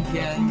今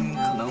天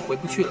可能回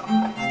不去了。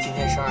今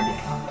天12点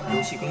了，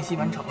游戏更新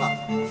完成了。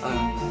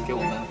给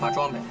我们发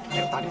装备，还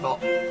有大礼包。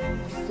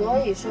所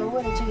以说，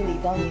为了这个礼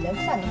包，你连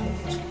饭都回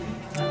不吃。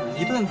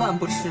一顿饭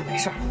不吃没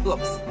事儿，饿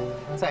不死。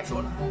再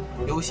说了，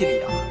游戏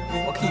里啊，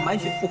我可以满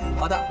血复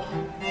活的。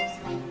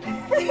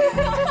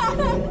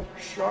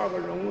12个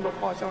人物的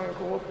画像要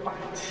给我摆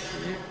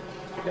齐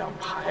2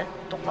排，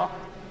懂了？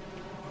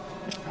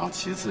然后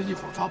其次，一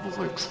会儿发布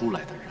会出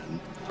来的人，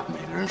每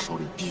个人手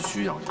里必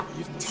须要有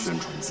一份宣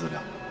传资料。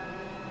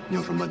你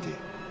有什么问题？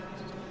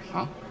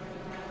啊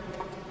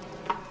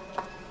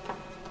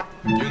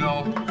 ？You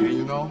know,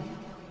 you know.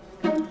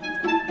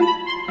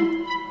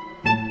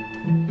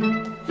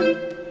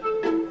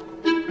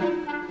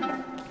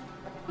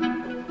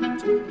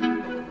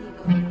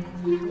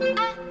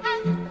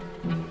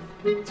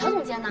 曹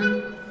总监呢？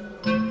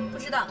不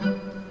知道。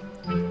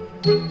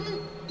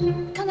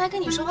刚才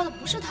跟你说话的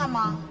不是他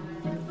吗？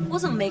我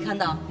怎么没看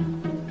到？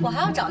我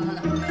还要找他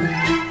呢。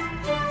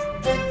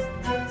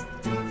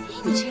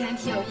你这个人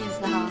挺有意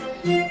思哈。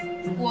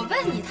我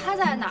问你他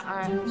在哪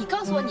儿，你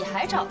告诉我你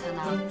还找他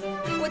呢。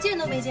我见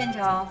都没见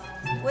着，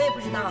我也不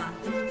知道啊。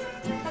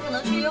他可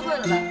能去约会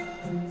了吧？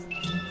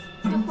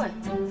约会？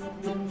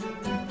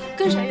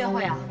跟谁约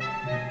会啊？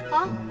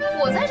啊，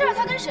我在这儿，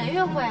他跟谁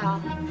约会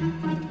啊？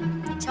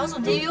乔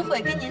总监约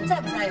会跟您在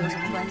不在有什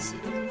么关系？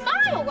当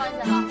然有关系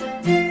了。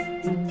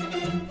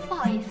不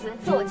好意思，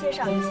自我介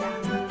绍一下，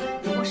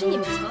我是你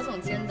们乔总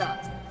监的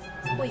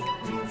未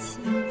婚妻。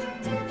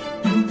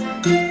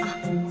啊，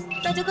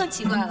那就更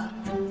奇怪了。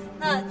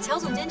那乔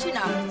总监去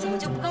哪儿，怎么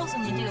就不告诉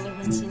您这个未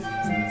婚妻呢？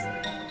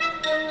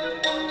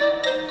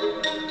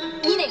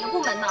你哪个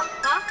部门的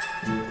啊？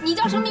你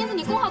叫什么名字？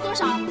你工号多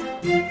少？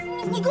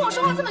你跟我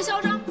说话这么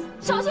嚣张，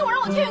小心我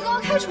让我天宇哥哥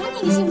开除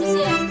你，你信不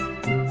信？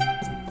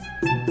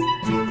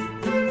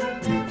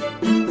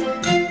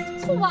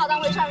不把我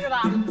当回事是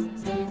吧？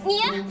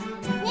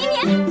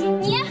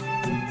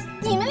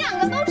你们两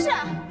个都是，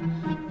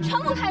全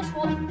部开除。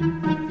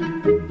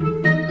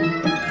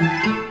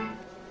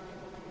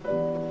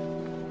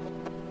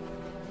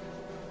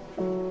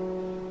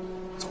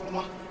走了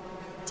吗？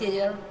解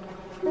决了。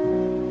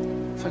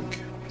 Thank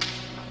you。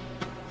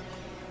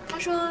他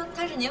说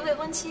她是您未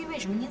婚妻，为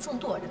什么您总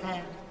躲着她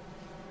呀？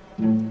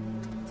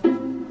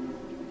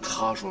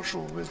他说是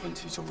我未婚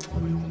妻就是我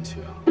未婚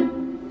妻啊。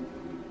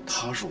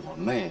她是我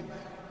妹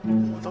妹，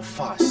我的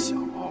发小。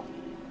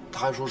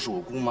他还说是我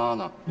姑妈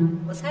呢。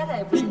我猜她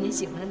也不是您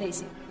喜欢的类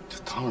型。这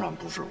当然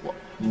不是。我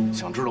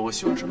想知道我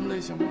喜欢什么类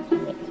型吗？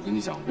我跟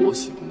你讲，我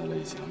喜欢的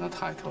类型那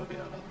太特别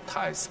了，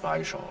太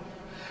special 了。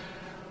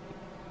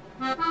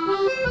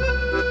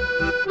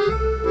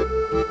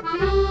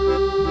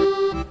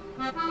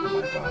 Oh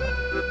my god！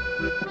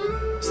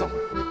 上回。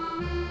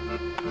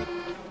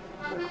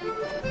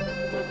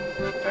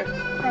哎，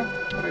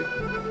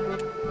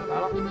来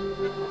了。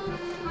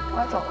我要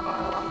走了吗？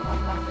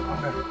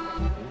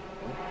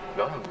聊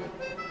两句。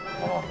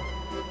哦。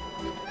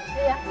可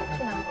以呀，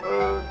去哪？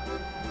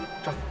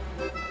这儿。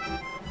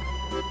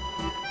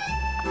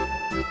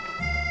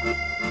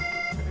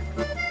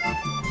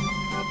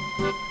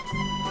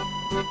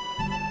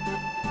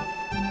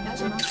聊什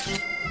么？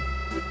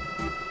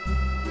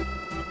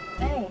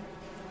哎，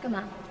干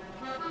嘛？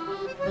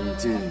你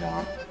近一点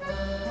儿，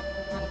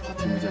我怕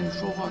听不见你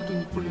说话，对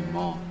你不礼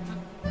貌。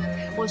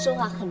我说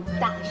话很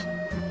大声。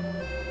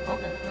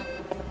OK。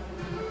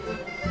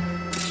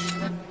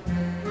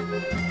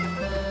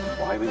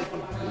我还以为你不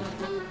来呢。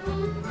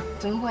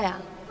怎么会啊？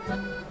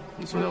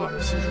你昨天晚上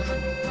心事重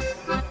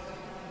吗？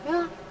没有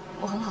啊，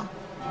我很好。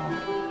啊，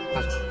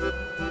那就好。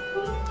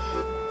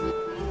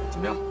怎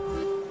么样？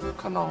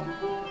看到了吗？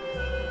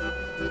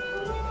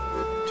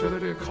觉得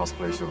这个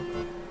cosplay 秀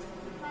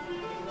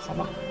好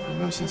吗？有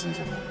没有信心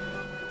现在？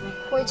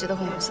我一直都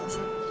很有信心。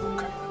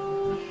OK。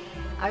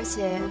而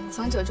且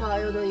从9周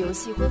2优的游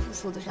戏恢复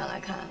速度上来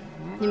看，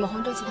你们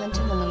红州集团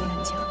真的能力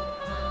很强。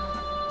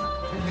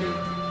Thank you。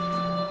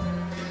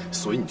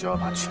所以你就要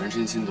把全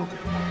身心都给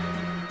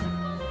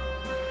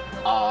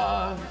我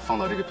啊，放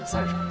到这个比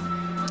赛上。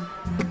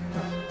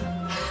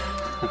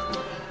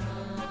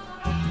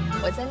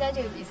我参加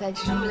这个比赛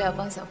只是为了要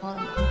帮小芳的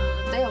忙，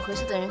等有合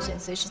适的人选，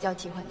随时就要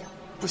替换掉。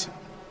不行，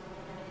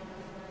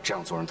这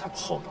样做人太不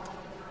厚道了。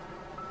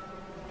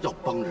要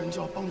帮人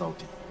就要帮到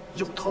底，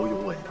有头有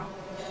尾的，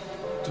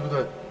对不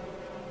对？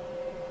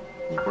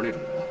你不是那种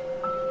人，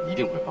你一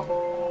定会帮我。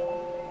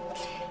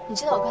你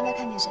知道我刚才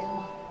看见谁了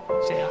吗？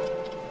谁呀？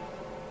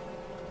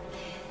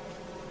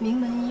名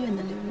门医院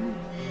的刘玉。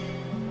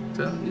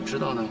对啊，你知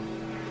道呢，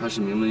他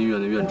是名门医院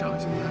的院长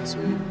现在，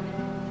所以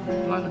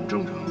来很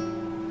正常。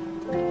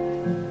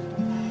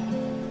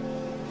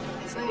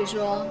所以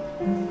说，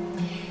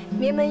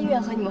名门医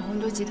院和你们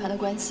红州集团的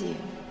关系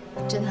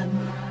真的很不一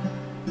般。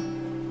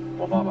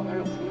我爸爸还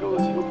有红州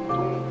的几个股东，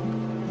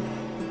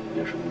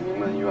也是名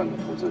门医院的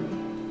投资人。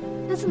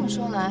那这么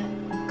说来，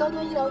高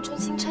端医疗中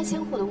心拆迁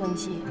户的问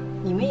题，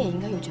你们也应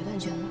该有决断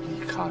权了。你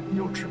看，你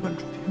又直奔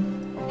主题。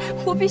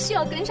我必须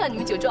要跟上你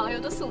们9周2优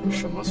的速度。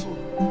什么速度？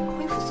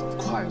恢复速度。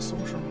快速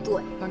是吗？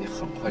对。那你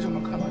很快就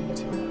能看到一个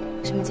结果。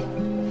什么结果？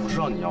我不知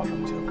道你要什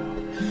么结果。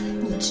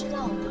你知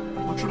道的。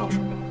我知道什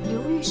么？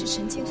刘玉是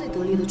陈静最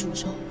得力的助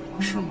手。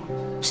是吗？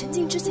陈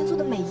静之前做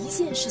的每一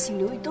件事情，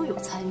刘玉都有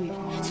参与。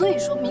所以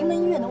说，名门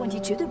医院的问题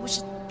绝对不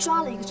是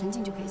抓了一个陈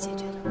静就可以解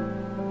决的。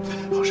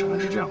好，沈安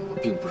是这样，我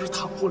并不是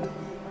袒护刘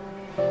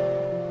玉，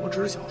我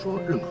只是想说，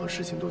任何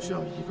事情都需要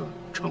一个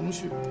程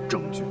序、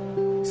证据。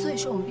所以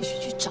说，我们必须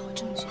去找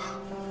证据。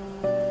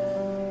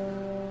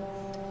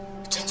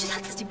证据他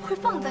自己不会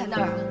放在那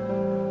儿啊。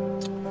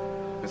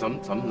咱们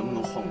能不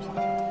能换个话题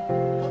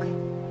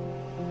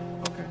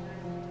 ？OK。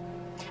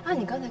按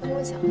你刚才跟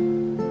我讲，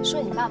说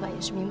你爸爸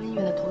也是名门医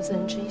院的投资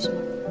人之一，是吗？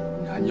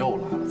你看又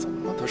来了，怎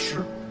么了？他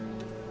是，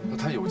那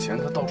他有钱，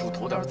他到处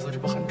投点资，这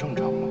不很正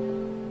常吗？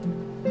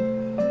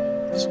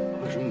为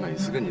什么每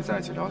次跟你在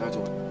一起聊天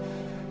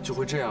就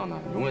会这样呢？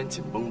永远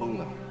紧绷绷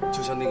的，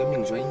就像那个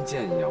命悬一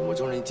箭一样，我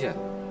就是那箭，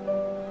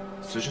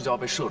随时就要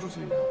被射出去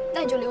一样。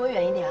那你就离我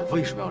远一点啊！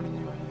为什么要离你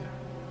远一点？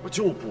我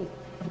就不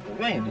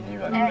愿意离你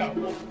远一点。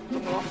我怎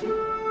么了？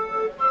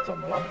怎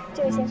么了？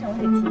这位先生，我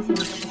得提醒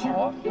你。好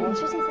啊。你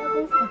是这家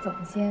公司的总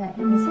监，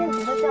你现在觉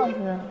得这样子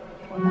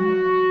妥当吗？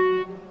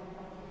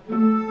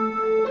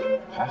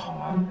还好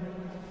啊。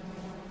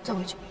坐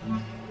回去。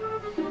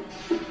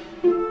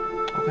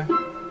OK。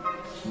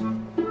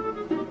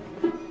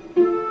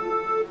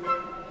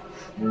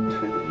这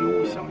一物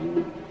降一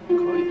物，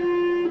可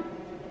以。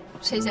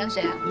谁想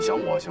谁啊？你想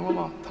我行了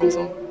吗，唐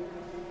僧？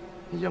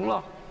你赢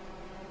了。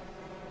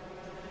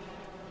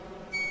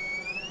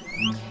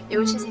有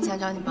个事情想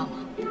找你帮忙。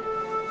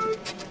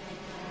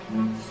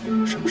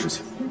什么事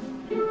情？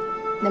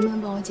能不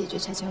能帮我解决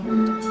拆迁户的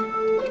问题？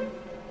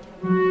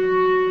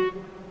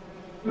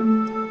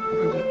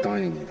我答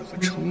应你的和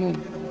承诺你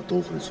的，我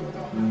都会做到。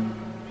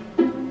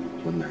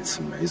我哪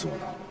次没做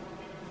到？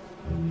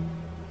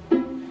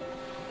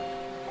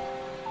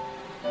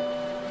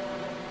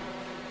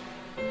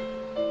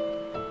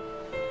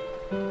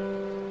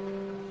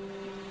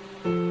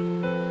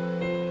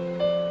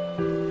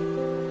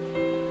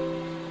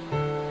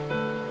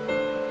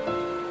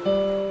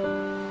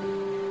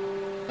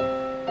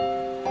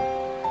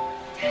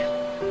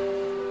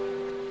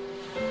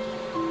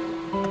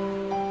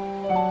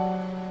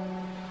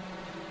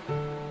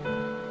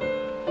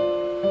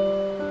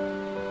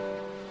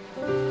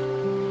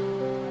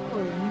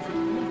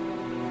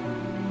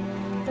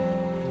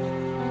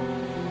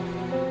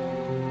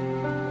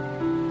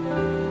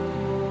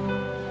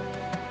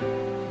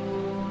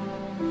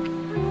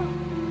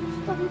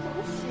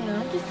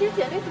写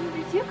简历怎么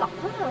比写稿子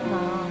难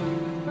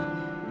呢？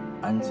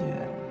安姐，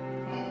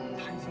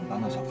她已经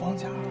搬到小芳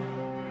家了，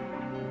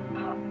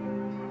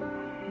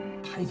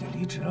她已经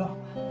离职了。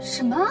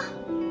什么？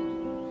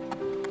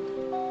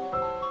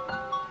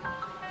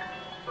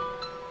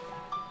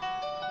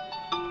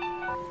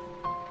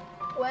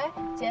喂，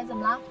姐，怎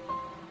么了？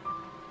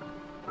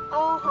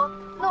哦，好，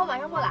那我马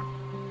上过来。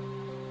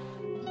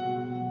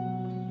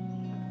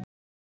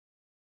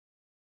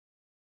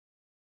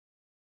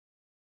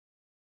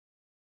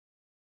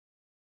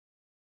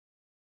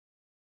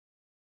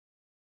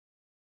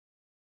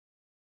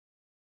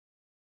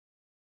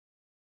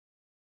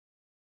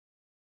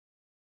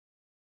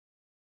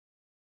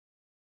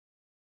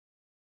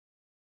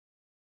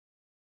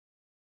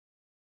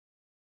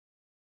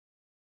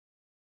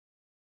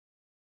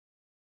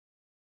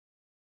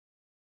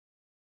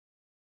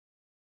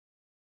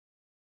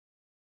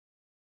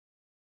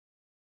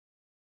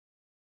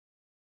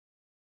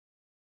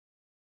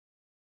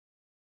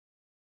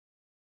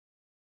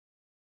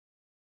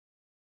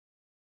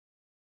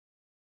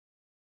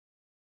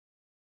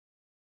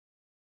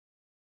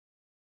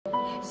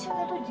现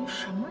在都已经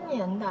什么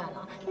年代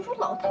了？你说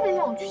老太太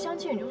让我去相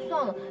亲也就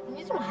算了，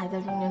你怎么还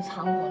在中间掺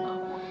和呢？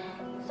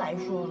再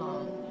说了，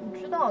你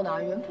知道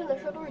的，缘分的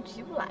事都是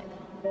急不来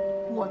的。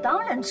我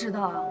当然知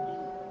道啊，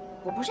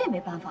我不是也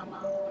没办法吗？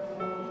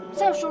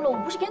再说了，我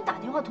不是给你打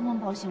电话通风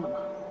报信了吗？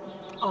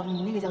哦，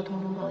你那个叫通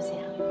风报信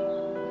啊？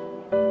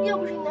要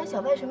不是你拿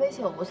小外甥威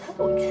胁我，我才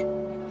不会去。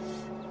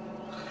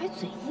还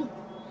嘴硬，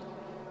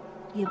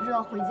也不知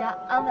道回家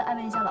安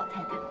慰一下老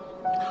太太。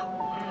好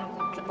啊，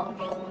我知道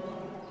错了。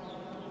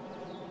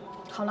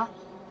好了，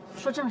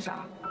说正事儿。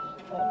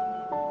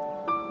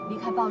离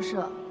开报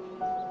社，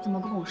怎么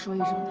不跟我说一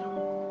声的？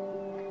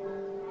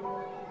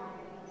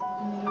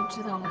你都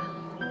知道了。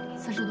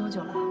辞职多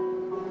久了？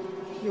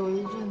有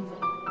一阵子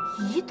了。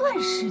一段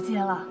时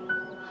间了。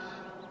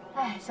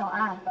哎，小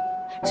安，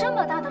这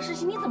么大的事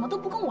情你怎么都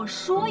不跟我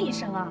说一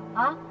声啊？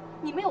啊，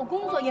你没有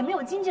工作，也没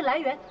有经济来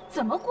源，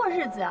怎么过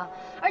日子啊？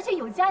而且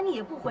有家你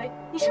也不回，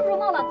你是不是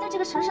忘了在这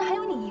个城市还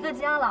有你一个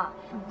家了？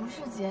不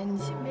是姐，你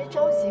先别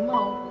着急嘛，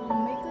我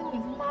没跟你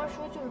跟妈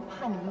说，就是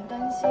怕你们担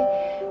心。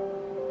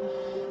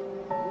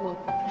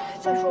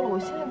再说了，我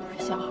现在不是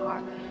小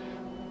孩，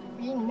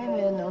以你妹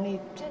妹的能力，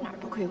在哪儿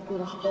都可以过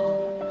得好好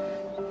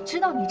的。知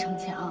道你逞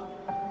强，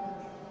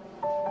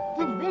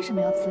那你为什么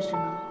要辞职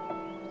呢？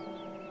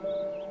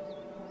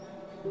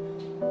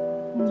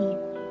你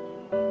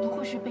不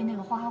会是被那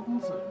个花花公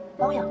子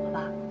包养了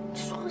吧？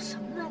说什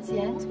么呢，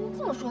姐？你怎么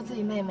这么说自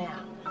己妹妹啊？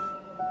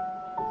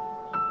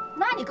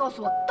那你告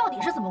诉我到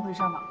底是怎么回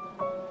事嘛？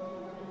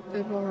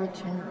被报社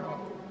停职了。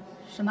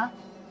什么？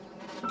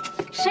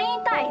声音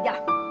大一点。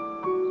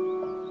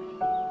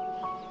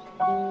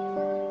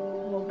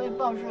我被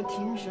报社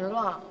停职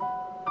了。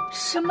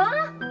什么？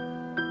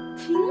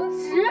停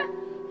职？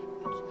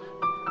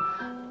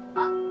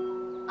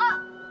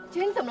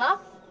姐，你怎么了？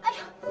哎呀，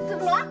怎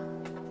么了？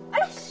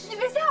哎，你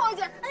别吓我，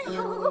姐！哎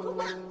呀，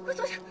快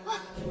坐下！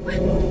快！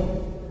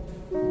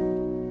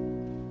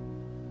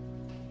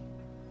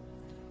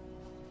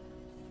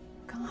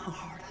刚好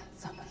好的，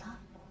怎么了？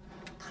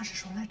他是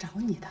说来找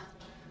你的，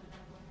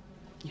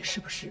你是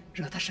不是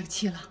惹他生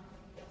气了？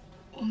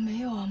我没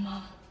有啊，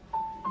妈。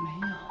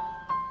没有。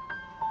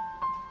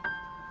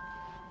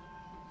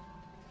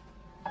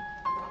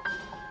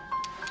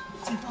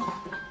金峰，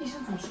医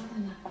生怎么说的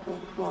呢？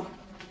妈，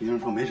医生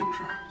说没什么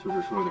事儿，就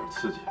是受了点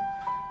刺激，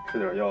吃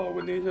点药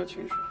稳定一下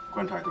情绪，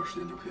观察一段时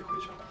间就可以回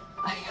去了。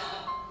哎呀，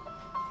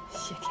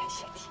谢天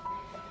谢地，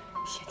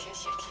谢天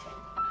谢地。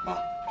妈，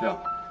这样，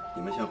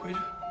你们先回去，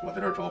我在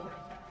这儿招呼着。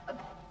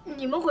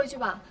你们回去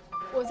吧，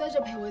我在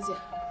这陪我姐。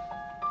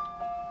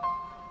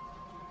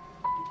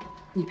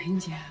你陪你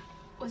姐？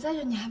我在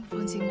这，你还不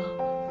放心吗？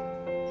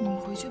你们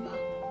回去吧。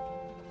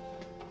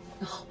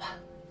那好吧，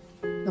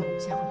那我们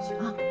先回去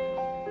啊。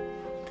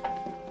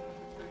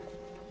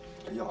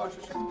这药按时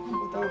吃，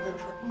我待会儿还有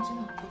事儿。我知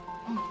道。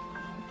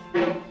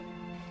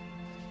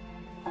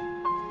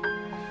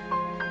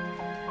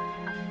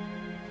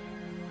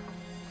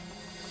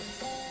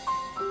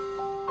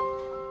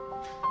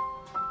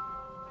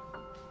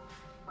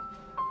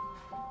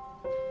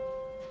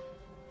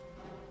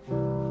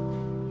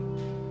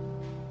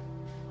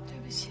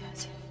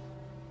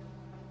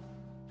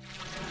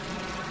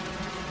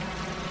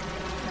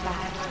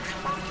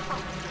号。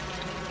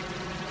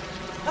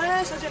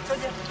哎，小姐，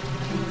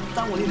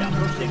耽误你2分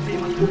钟时间可以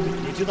吗？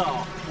你知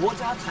道国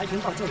家跆拳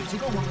道教育机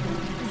构吗？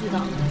不知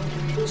道。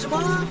什么？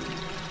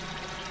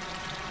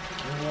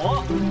我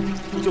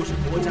就是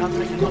国家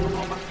跆拳道的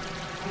老板。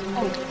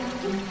哦，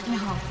你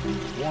好。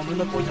我们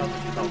的国家跆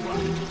拳道馆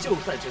就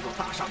在这座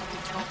大厦的顶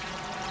层，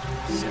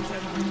现在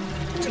呢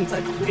正在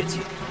搞电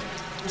器，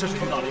这是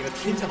遇到了一个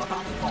天降的大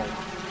红包啊！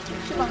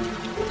是吗？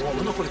我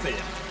们的会费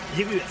呀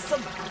，1个月300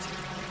块钱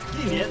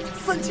，1年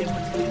3000块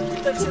钱，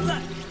但是现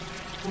在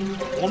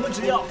我们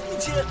只要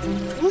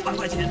1500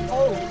块钱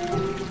哦，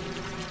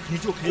你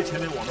就可以成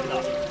为我们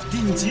的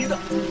顶级的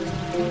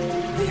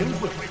联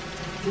会会员。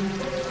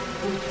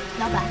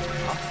老板，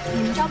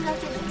你们招不招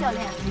健身教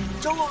练？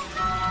招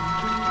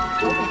啊！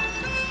我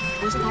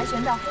不，我是跆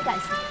拳道黑带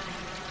司。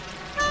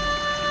不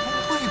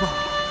会吧？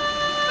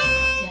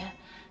姐，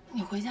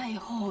你回家以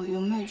后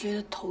有没有觉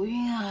得头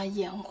晕啊、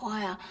眼花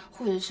呀，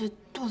或者是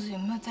肚子有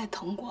没有再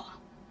疼过？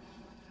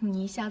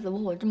你一下子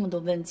问我这么多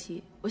问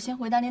题，我先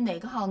回答你哪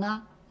个好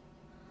呢？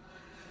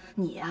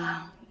你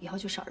呀，以后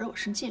就少惹我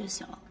生气就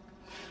行了。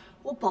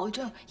我保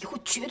证以后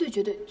绝对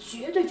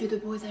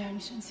不会再让你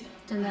生气了。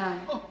真的啊？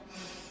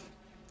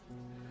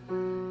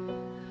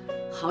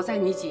好在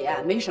你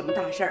姐没什么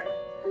大事儿，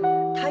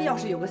她要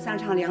是有个3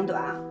长2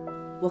短，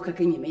我可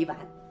跟你没完。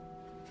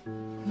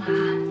妈，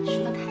你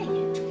说的太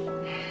严重了。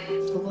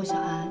不过小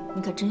安，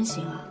你可真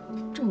行啊，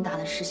这么大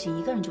的事情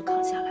一个人就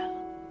扛下来了。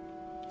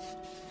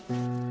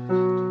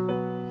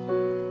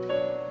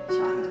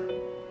小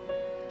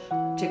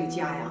安，这个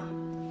家呀，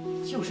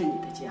就是你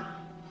的家。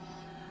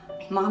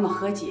妈妈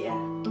和姐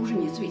都是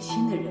你最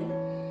亲的人，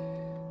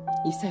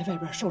你在外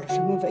边受了什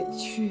么委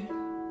屈，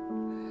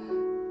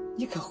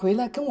你可回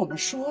来跟我们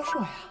说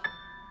说呀。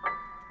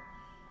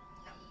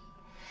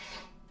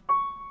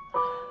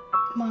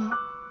妈，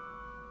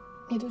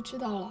你都知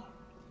道了。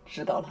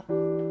知道了。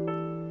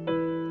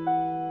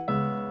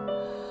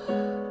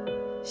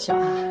小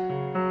安，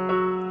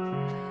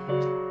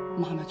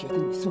妈妈觉得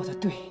你做的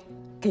对，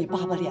给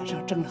爸爸脸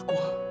上争了光。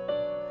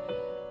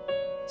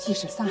即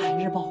使《上海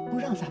日报》不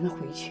让咱们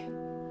回去，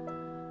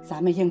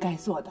咱们应该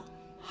做的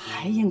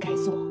还应该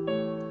做，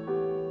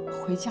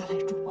回家来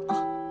住吧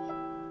啊！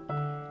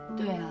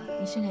对啊，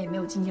你现在也没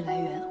有经济来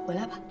源，回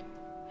来吧。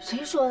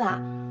谁说的？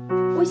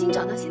我已经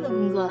找到新的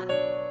工作了。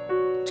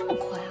这么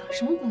快啊？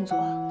什么工作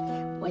啊？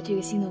我这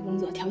个新的工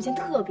作条件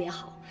特别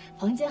好，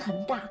房间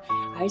很大，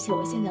而且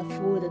我现在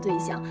服务的对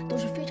象都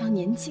是非常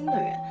年轻的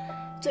人。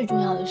最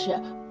重要的是，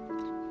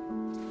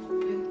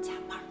不用加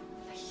班。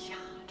哎呀，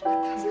这个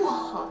太这么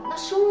好，那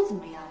收入怎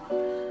么样啊？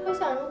我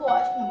想，如果我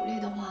要是努力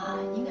的话，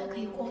应该可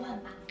以过万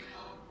吧。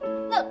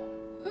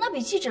那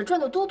比记者赚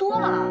的多多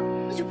了，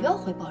那就不要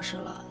回报社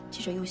了。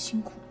记者又辛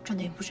苦，赚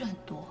的也不是很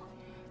多。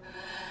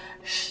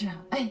是啊，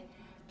哎，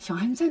小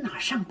安在哪儿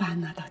上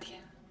班呢？到底？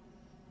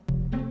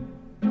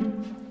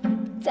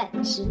暂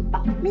时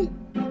保密。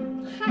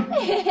好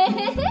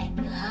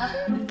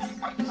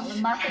了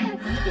妈，咱就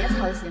别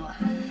操心了。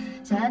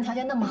小安条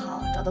件那么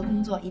好，找到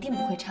工作一定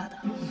不会差的。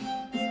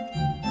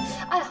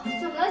哎呀，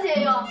怎么了，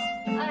姐友？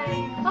哎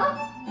呀，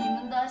你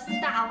们的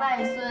大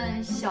外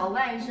孙、小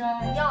外甥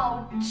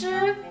要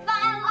吃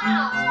饭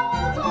啦！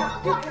我错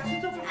了。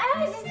哎，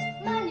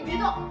妈，你别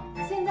动。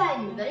现在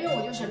你的任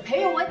务就是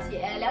陪着我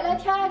姐聊聊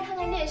天，看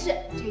看电视。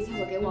这个机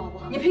会给我好不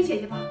好？你陪姐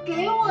姐吧，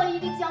给我一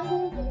个将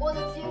功补过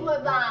的机会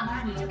吧。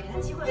妈，你就给她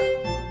机会。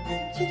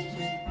去，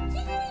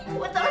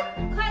我走了，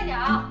快点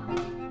啊！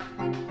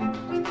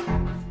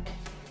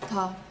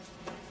好，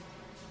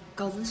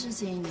稿子的事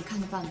情你看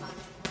着办吧，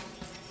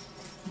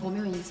我没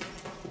有意见。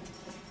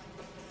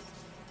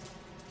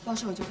到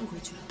时候我就不回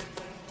去了，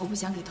我不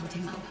想给头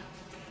添麻烦。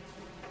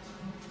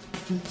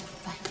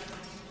拜。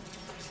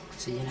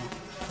时间了，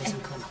该上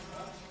课了。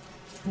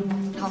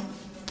好。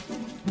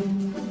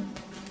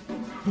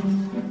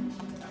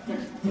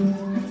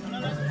来，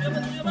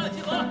同学们，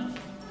集合！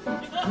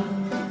集合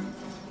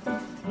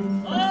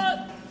！3、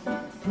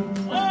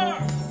2、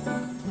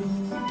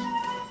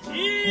1，立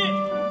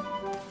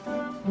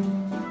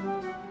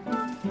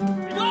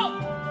正！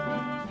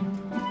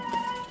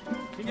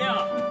今天啊，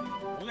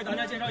我给大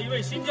家介绍一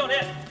位新教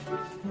练，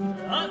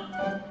安。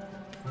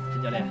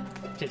陈教练，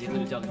这节课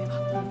就交给你了。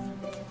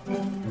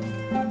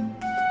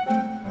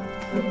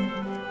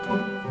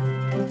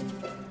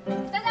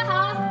大家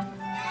好，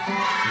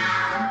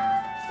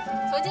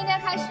从今天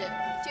开始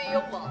就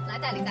由我来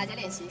带领大家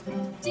练习。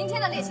今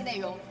天的练习内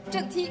容：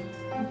正踢。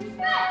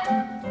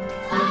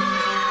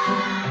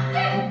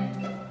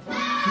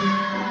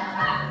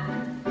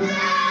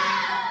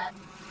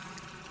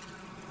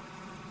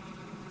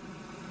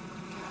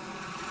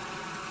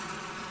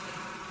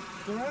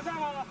有人在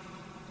吗？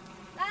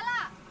来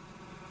了。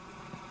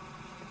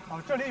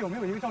哦，这里有没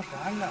有一个叫沈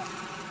安的？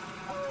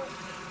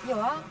有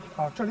啊。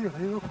哦，这里有他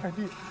一个快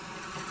递。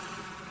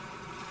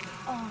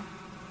哦，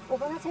我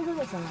帮他签收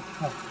就行了。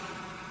哦。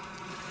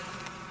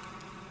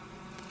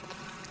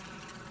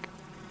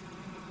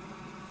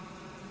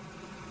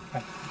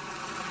哎。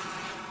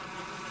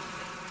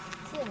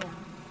谢谢你啊。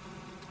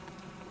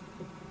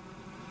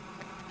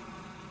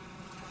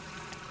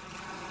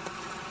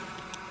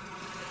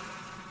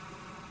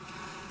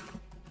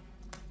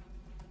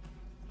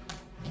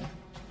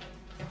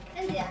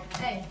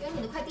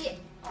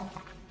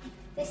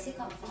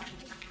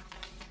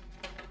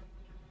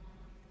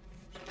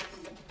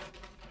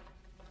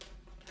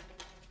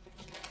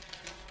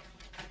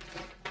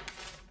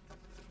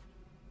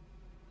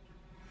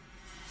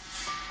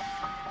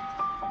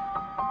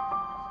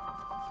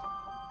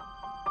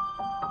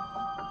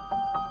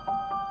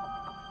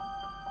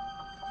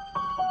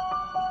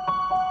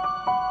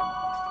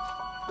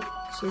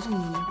谁是你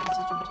们感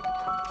激重这个？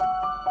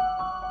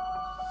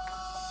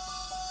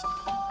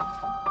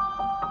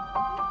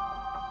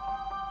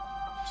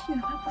这女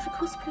孩不是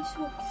cosplay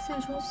秀比赛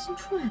中新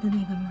出来的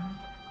那个吗？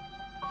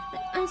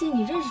安姐，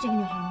你认识这个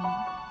女孩吗？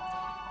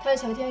她是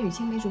乔天宇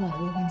青梅竹马的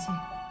未婚妻。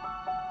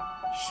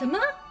什么？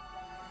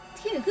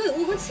天宇哥有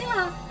未婚妻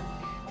了？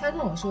他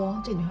跟我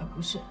说这女孩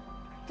不是，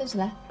但是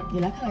来，你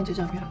来看看这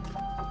照片，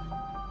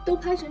都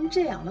拍成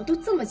这样了，都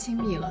这么亲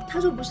密了，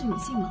他说不是你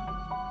信吗？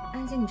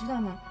安姐，你知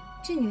道吗？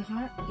这女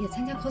孩也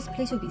参加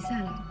cosplay 秀比赛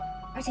了，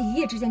而且一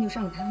夜之间就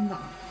上了排行榜。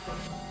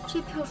这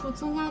票数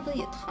增加的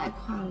也太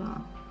快了，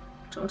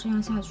照这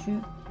样下去，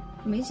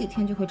没几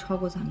天就会超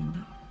过咱们的。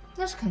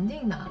那是肯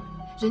定的，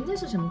人家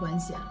是什么关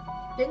系啊？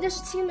人家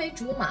是青梅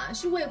竹马，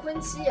是未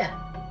婚妻。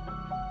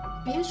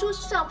别说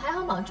是上排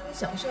行榜这种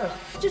小事了，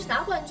就是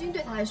拿冠军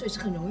对他来说也是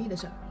很容易的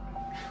事儿。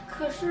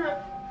可是，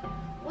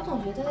我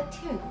总觉得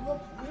天宇哥哥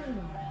不是这种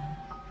人。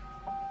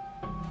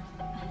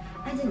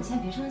安姐，你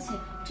先别生气，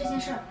这件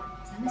事儿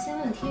咱们先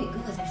问问天宇哥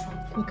哥再说。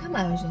我干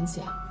嘛要生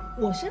气啊？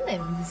我生哪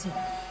门子气？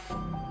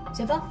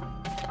小芳，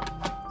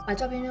把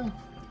照片扔了。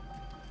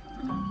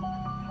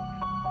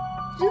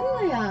扔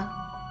了呀。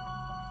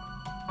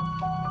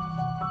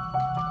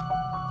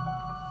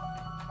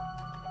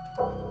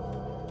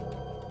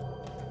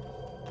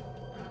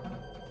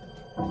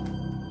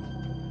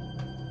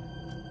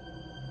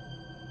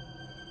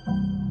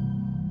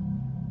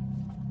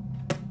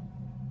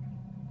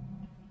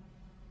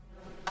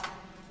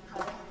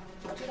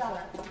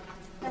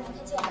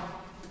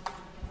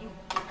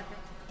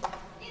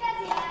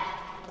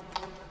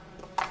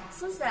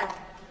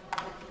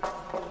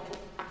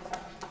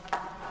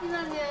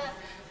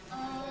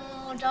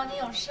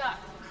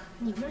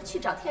你不是去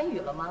找天宇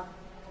了吗？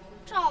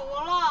找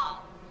过了，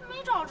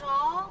没找着。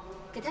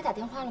给他打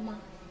电话了吗？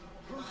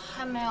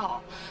还没有。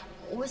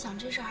我想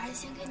这事儿还是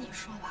先跟你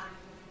说吧。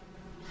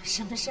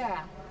什么事儿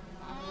啊？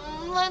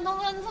拜托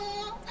拜托，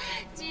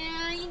姐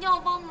一定要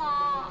帮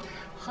忙。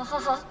好，好，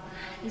好，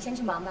你先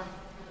去忙吧。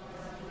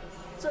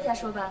坐下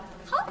说吧。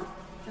好，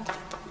走。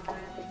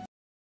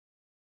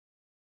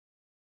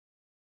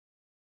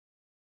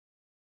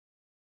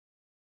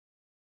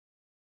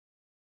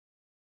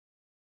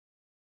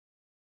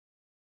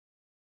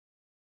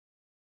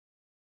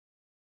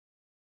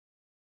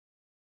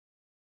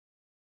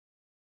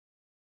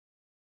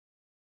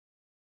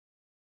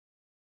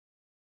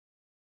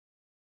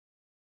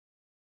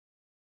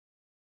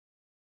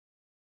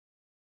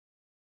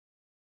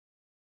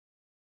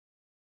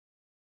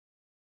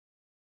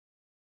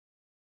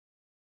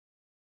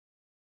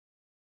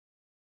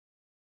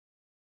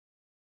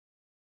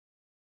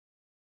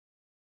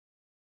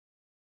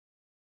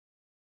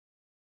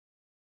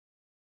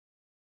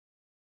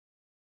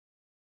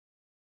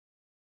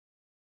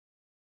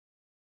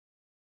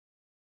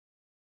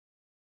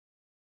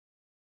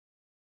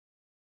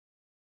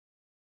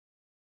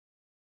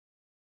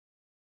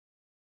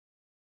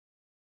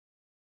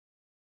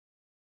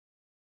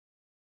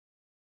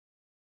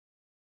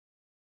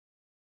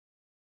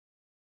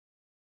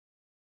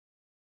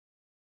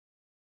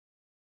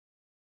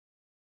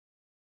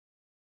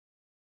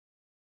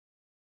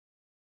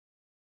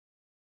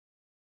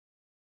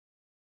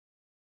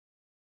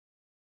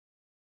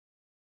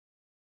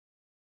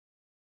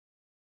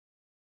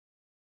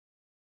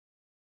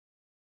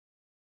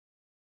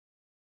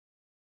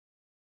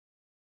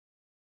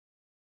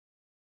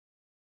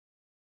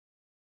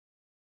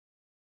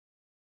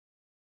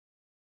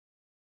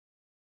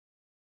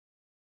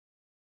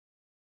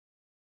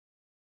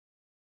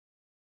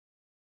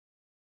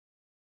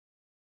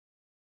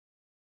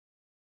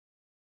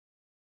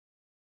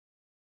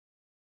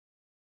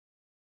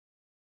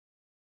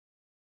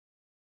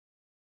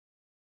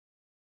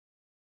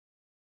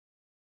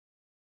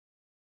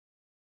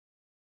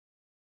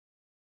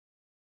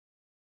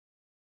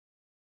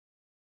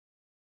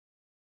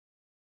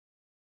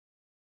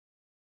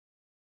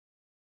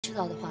知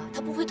道的话，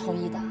他不会同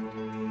意的。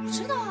我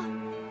知道啊，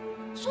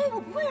所以我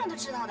不会让他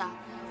知道的。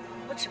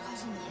我只告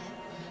诉你，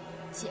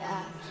姐，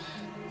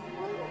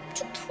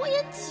就拖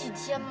延几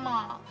天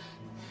嘛，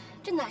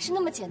这哪是那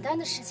么简单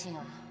的事情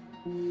啊！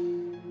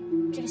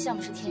这个项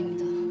目是天宇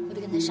的，我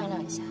得跟他商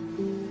量一下。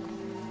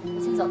我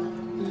先走了。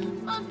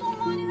拜托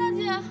了，丽大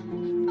姐，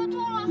拜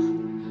托了。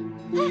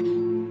哎，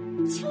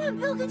千万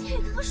不要跟天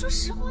宇哥哥说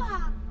实话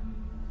啊！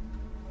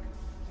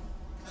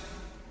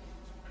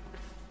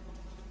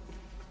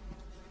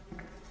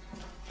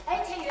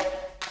哎，天宇，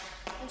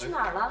你去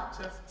哪儿了？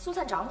苏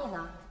灿找你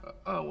呢。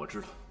我知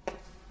道。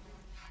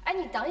哎，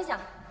你等一下。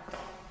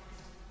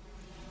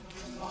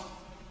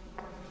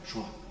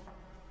说。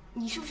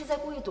你是不是在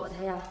故意躲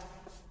他呀？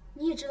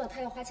你也知道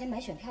他要花钱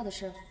买选票的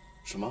事。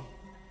什么？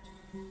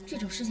这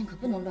种事情可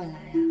不能乱来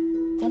呀！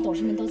等董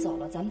事们都走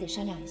了，咱们得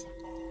商量一下。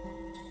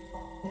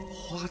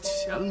花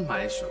钱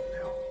买选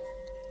票？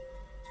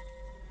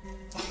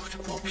哦，这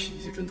暴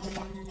脾气真头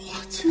大！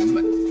花钱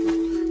买。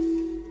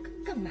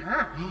干嘛？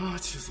啊！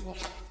气死我了！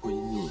闺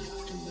蜜呀，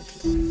真的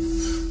是。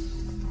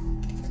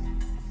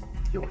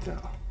一会儿见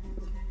啊！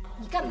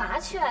你干嘛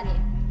去啊你？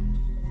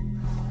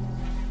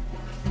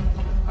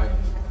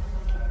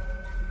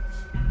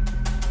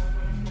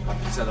把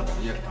比赛的网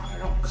页给打开，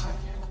让我看一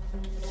眼。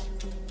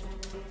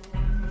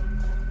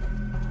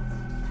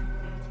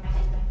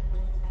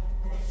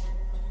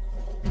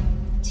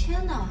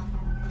天哪，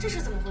这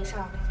是怎么回事？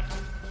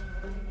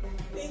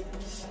哎，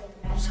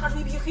杀出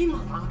一匹黑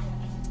马，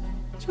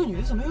这个女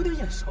的怎么有点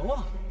眼熟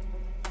啊？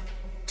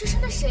这是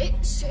那谁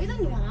的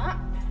女儿？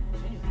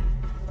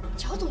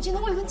乔总监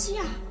的未婚妻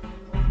啊！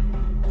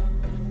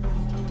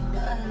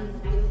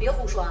你们别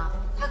胡说啊，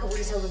她可不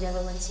是乔总监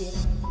未婚妻。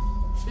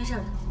没事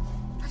的，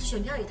她这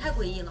选票也太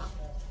诡异了，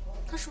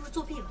她是不是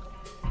作弊了？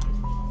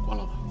关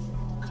了吧，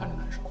看着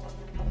难受。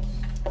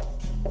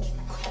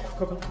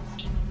快！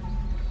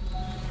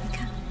你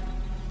看，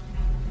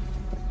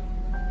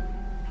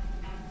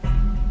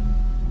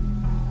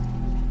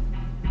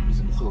你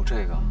怎么会有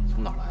这个？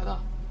从哪儿来的？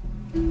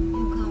宇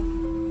哥，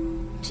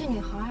这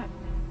女孩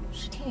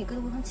是天宇哥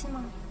的未婚妻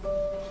吗？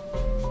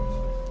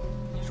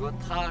你说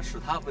她是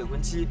他未婚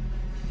妻？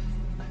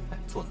来，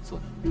坐着。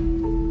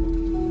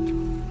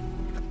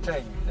这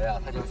女的呀，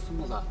她叫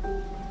苏子，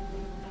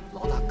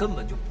老大根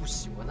本就不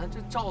喜欢她。这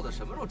照的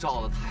什么时候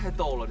照的？太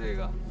逗了，这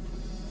个。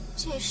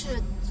这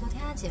是昨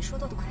天安姐收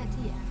到的快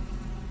递，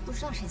不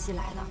知道谁寄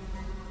来的，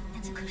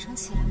安姐可生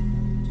气了。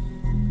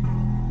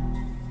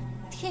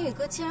天宇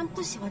哥既然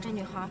不喜欢这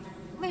女孩，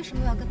为什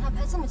么要跟她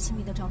拍这么亲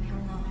密的照片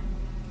呢？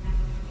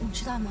你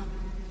知道吗？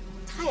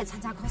他也参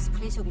加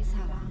cosplay 秀比赛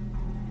了，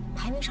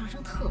排名上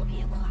升特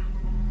别快。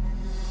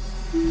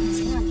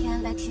前2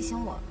天来提醒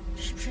我，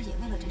是不是也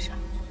为了这事儿？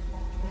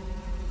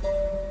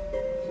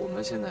我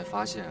们现在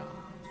发现啊，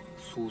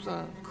苏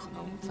珊可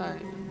能在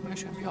买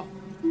选票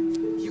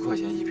，1块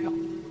钱1票。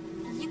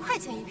1块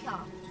钱1票，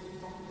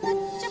那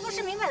这不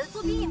是明摆的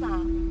作弊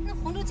吗？那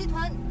红州集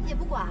团也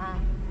不管。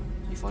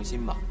你放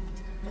心吧，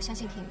我相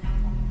信天宇。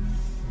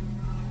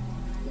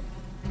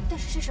但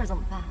是这事儿怎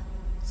么办？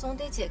总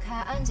得解开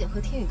安姐和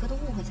天宇哥的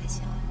误会才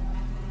行。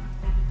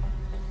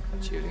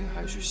解铃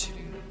还须系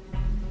铃人。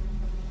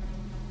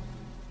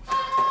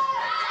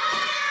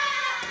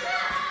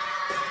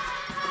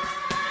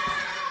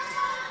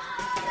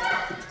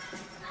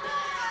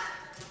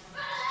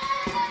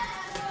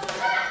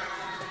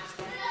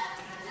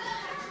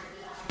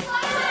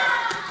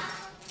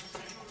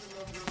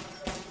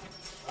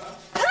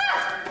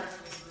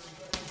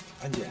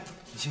安姐，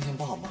你心情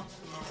不好吗？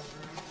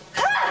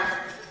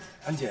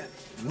安姐，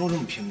你不用这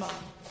么拼吧？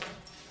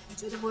我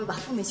绝对不会把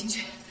负面情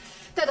绪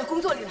带到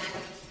工作里来。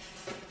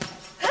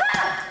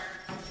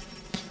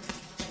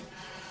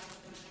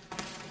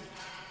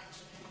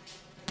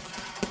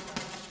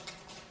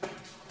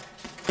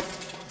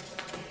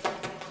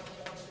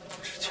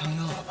吃枪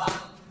药了吧？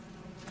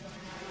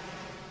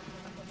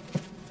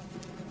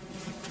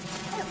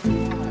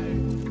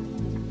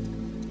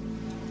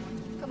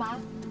干嘛？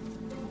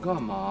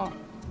干嘛？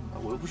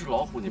我又不是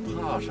老虎，你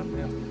怕什么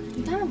呀？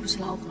你当然不是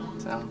老虎了。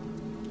怎样？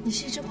你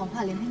是一只谎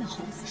话连篇的猴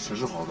子。谁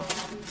是猴子？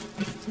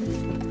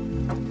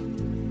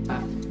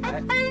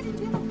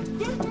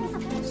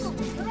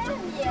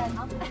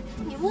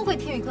你误会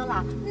天宇哥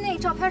了，那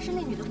照片是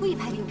那女的故意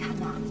拍给你看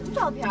的。什么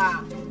照片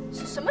啊？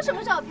是什么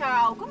照片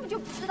啊？我根本就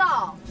不知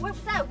道，我也不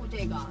在乎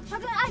这个。他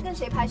爱跟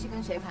谁拍是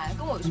跟谁拍，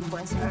跟我有什么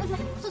关系？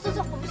走，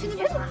我们去那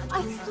边去。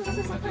哎，走。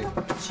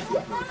气度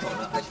找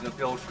到爱情的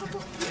标识，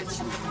越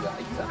气度越爱，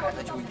越爱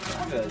他就越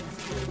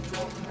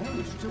装。哎，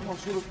你这话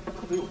说的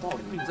特别有道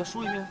理，你再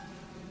说一遍。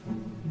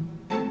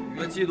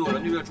越嫉妒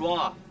人就越装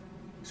啊！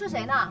说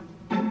谁呢？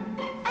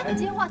哎，你今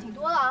天话挺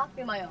多的啊，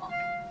兵马俑。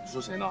你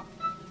说谁呢？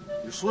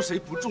你说谁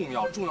不重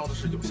要，重要的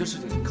是有些事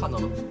情你看到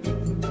的不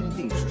一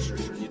定是事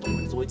实，你懂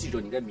吗？作为记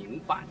者，你应该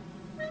明白。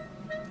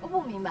我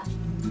不明白。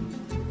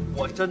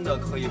我真的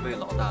可以为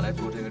老大来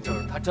做这个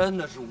证，他真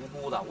的是无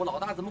辜的。我老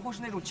大怎么会是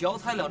那种脚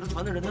踩2只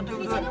船的人呢？对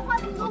不对？你今天话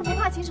这么多，不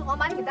怕秦始皇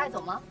把你给带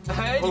走吗？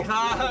哎，你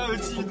看，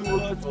嫉妒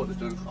了，做的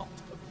真好。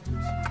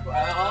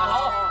哎，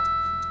好，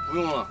不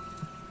用了，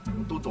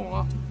我都懂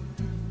了。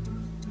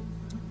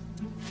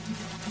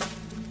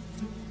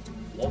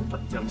我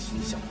本将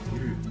心向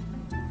明月，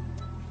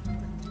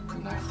可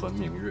奈何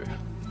明月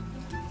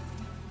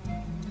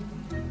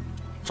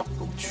照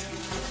沟渠。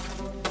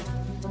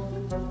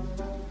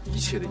一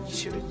切的一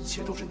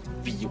切都是你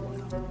逼我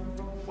的，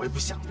我也不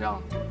想这样。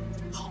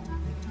好，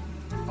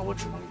那我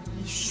只能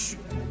以血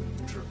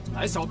明志。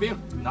来，小兵，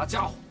拿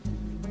家伙，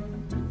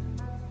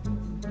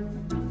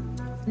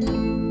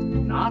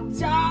拿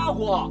家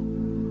伙。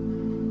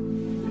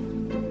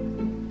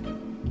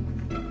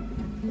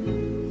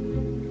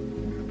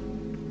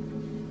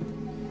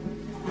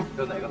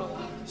跟哪个老大？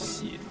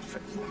细的废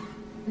话。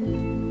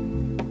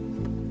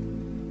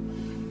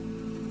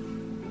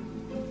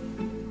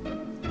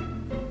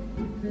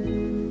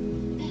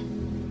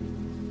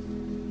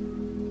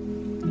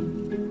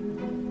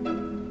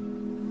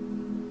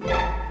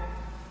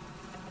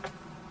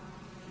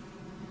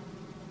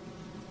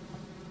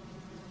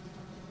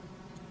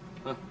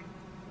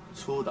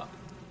粗的。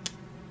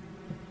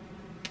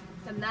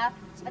怎么的？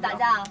要打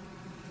架啊？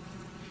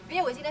因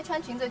为我今天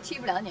穿裙子踢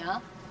不了你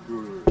啊。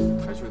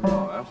跆拳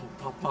道，然后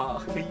啪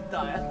黑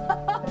带，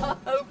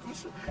不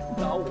是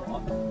打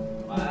我。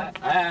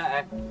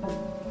哎，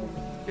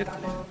别别打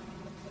脸，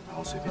然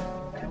后随便。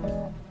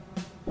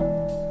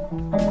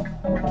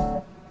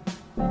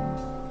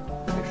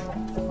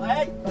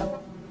哎，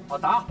我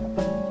打。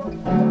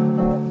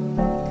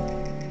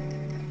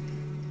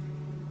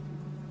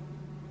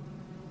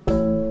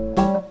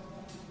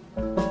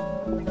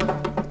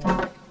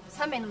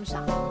才没那么傻，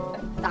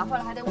打坏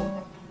了还得我赔。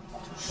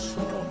就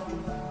说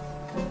嘛，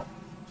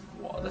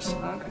我的小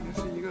安肯定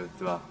是一个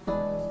对吧？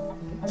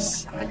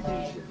侠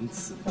义仁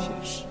慈的天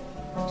使。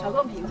少跟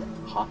我贫嘴。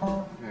好，好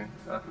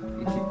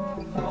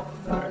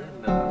男人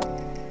呢。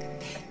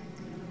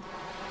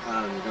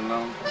看你刚刚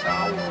打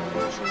我，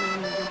说明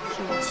你已经不生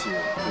我气了，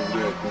对不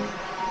对？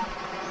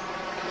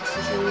其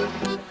实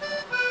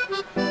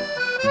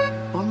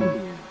帮你。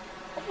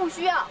我不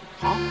需要。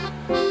好。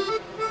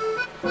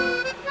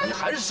你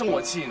还是生我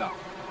气呢。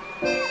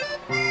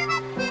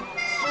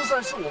苏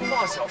珊是我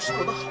发小，是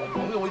我的好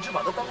朋友，我一直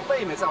把她当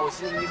妹妹在我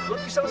心里，你何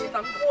必伤心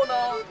难过呢？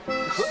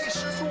你何必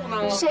吃醋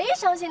呢？谁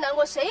伤心难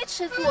过，谁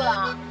吃醋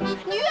了？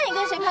你愿意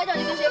跟谁拍照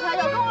就跟谁拍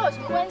照，跟我有什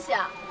么关系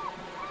啊？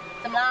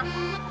怎么了？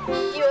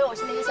你以为我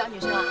是那些小女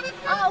生啊？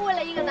啊，为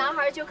了一个男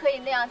孩就可以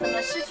那样，怎么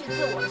失去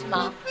自我是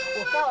吗？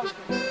我告诉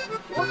你，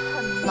我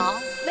很忙，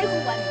没空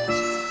管你的事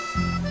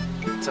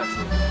情。再说，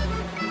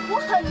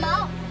我很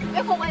忙，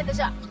没空管你的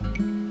事儿。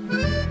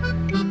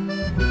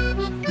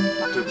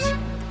对不起，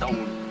耽误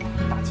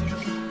你打记者，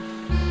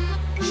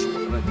是我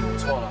的问题，我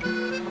错了。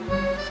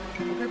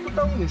OK， 不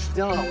耽误你时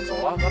间了，我走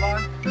了，拜拜。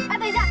哎，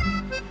等一下，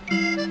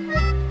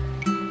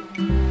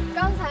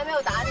刚才没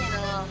有打你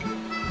呢，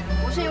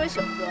不是因为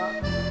舍不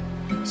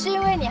得，是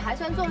因为你还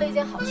算做了一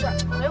件好事儿，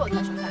所以我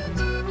才手下留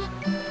情。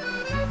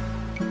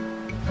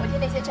我替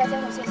那些拆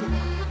迁户谢谢你。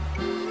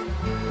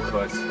不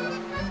客气了，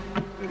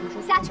那就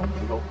说下去。杭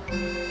州。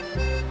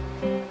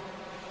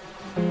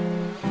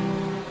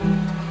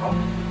好。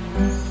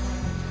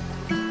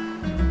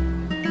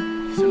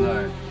现在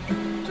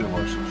对我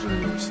是不是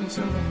有信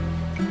心了？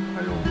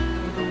还有杭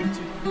州集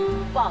团？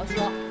不好说。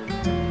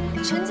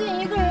陈静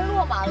一个人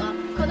落马了，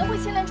可能会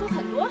牵连出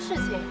很多事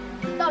情。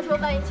到时候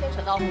万一牵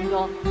扯到洪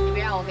州，你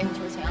别让我给你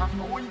求情啊！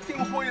我一定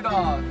会的，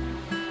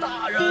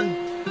大人，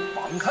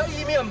网开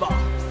一面吧。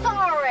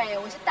Sorry，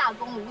 我是大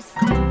公无私。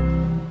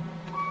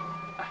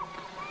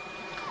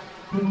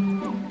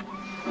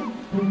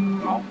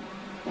好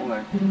 ，OK，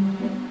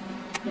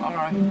 all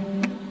right，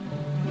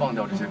 忘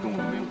掉这些跟我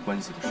没有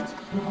关系的事情，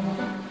好吗？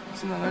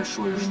现在来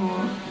说一说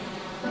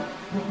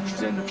我们之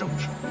间的正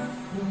事。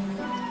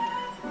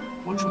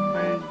我准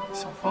备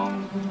小芳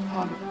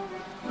她的。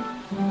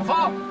小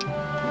芳，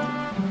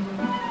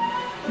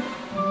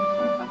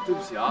啊，对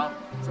不起啊，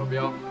小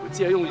兵，我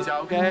借用一下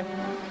 ，OK？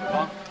 小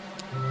芳，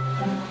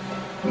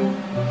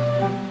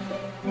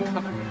看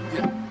看这图片。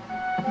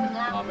怎么了？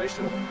啊，没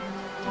事。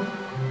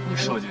你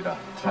设计的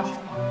太好了，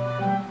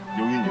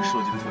由于你设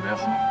计的特别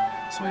好，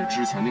所以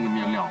之前那个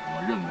面料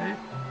我认为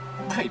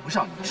配不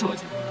上你的设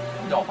计，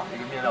要把这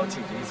个面料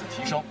进行一次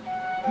提升。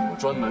我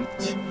专门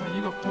请了一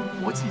个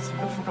国际级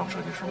的服装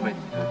设计师，为你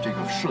的这个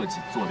设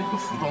计做了一个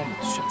服装的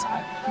选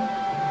材，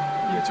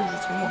也就是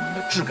从我们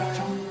的质感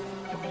上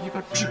有一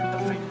个质的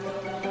飞跃。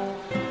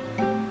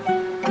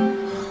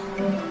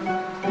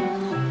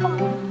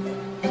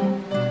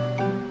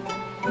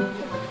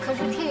可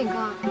是天宇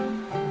哥，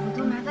我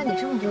都麻烦你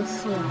这么多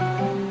次了，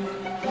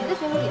别的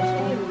选手也是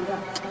例如的，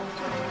就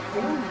不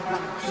用麻烦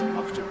了。什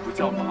么？这不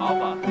叫麻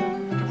烦，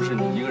这不是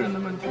你一个人的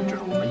问题，这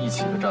是我们一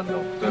起的战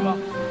斗，对吧？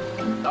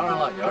当然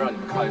了，也要让你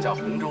们看一下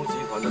洪州集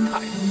团的态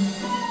度。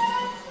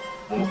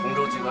我们洪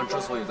州集团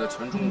之所以在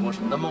全中国是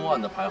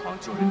No.1 的排行，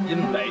就是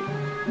因为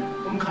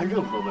我们看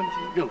任何问题、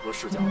任何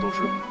视角都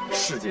是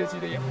世界级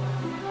的眼光。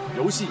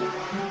游戏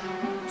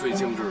最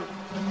精致，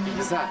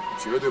比赛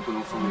绝对不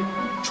能敷衍，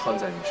穿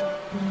在你身上，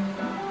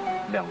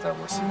亮在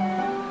我心。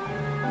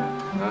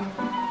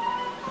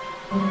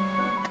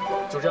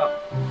就这样，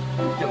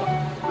定了。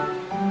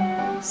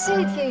谢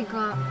谢天宇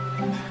哥。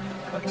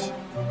客气。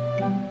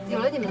有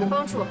了你们的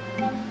帮助，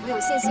我有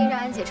信心让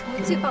安姐成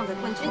为最棒的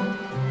冠军。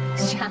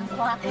傻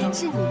瓜，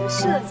是你的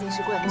设计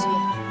是冠军。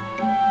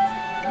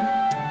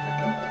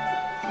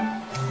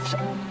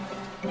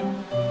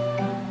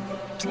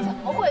怎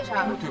么回事？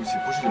对不起，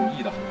不是有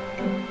意的。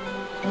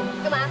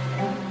干嘛？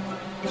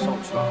上午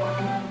去哪儿了？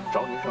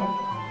找你上午。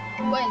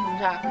关你什么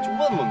事儿？就问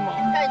问嘛。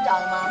让你找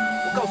的吗？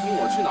我告诉你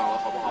我去哪儿了，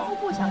好不好？我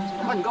不想知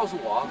道。那你告诉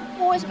我啊。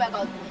我为什么要告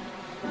诉你？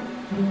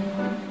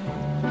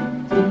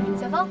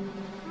小峰，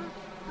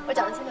我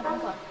找到新的工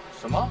作了。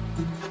什么？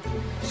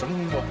什么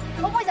工作？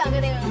我不想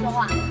跟那个人说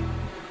话。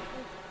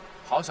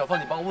好，小芳，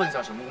你帮我问一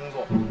下什么工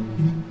作？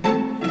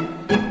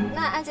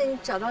那安姐，你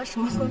找到什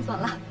么工作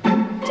了？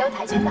教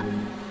跆拳道。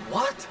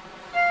What？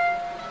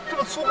 这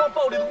么粗犷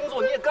暴力的工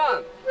作你也干？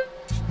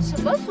什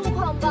么粗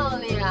犷暴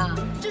力啊？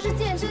这是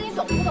健身，你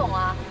懂不懂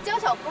啊？教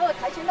小朋友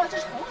跆拳道，这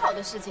是很好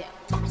的事情。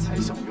大材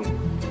小用，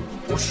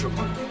不适合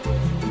你，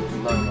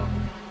明白了吗？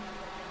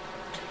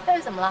但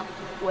是怎么了？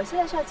我现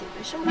在是要解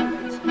决生活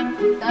问题，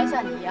哪有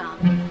像你一样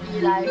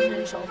衣来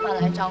伸手、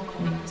饭来张口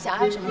的，想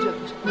爱什么就有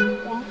什么。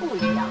我们不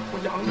一样。我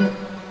养你。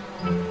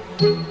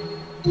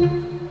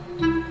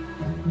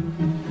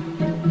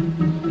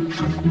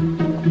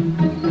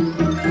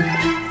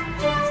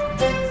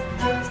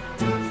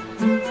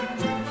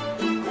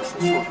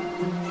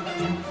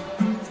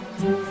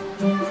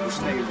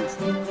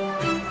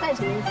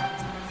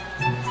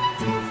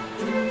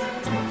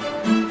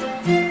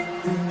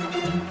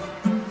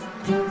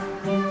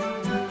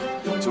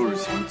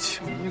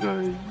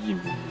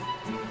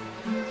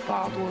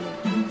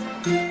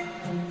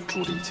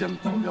兼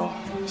保镖，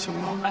行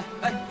吗？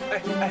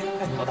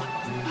老大，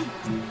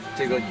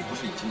这个你不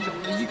是已经有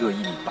了一个1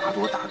米8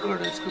多大个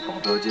的这个保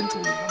镖兼助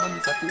理了吗？你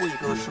再多一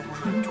个，是不是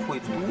会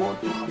多？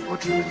有很多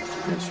职位你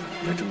随便选，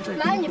别争这个。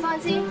来，你放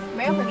心，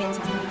没人会跟你抢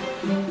的，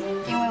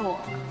因为我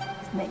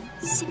没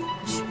兴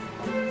趣。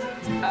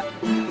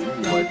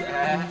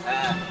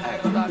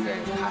老大，这个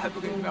太不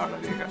给面了，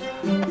这个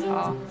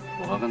啊，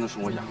我还跟他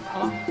说我养他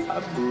了，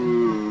不，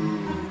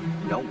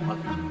养我，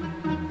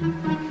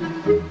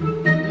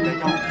你得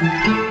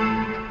要。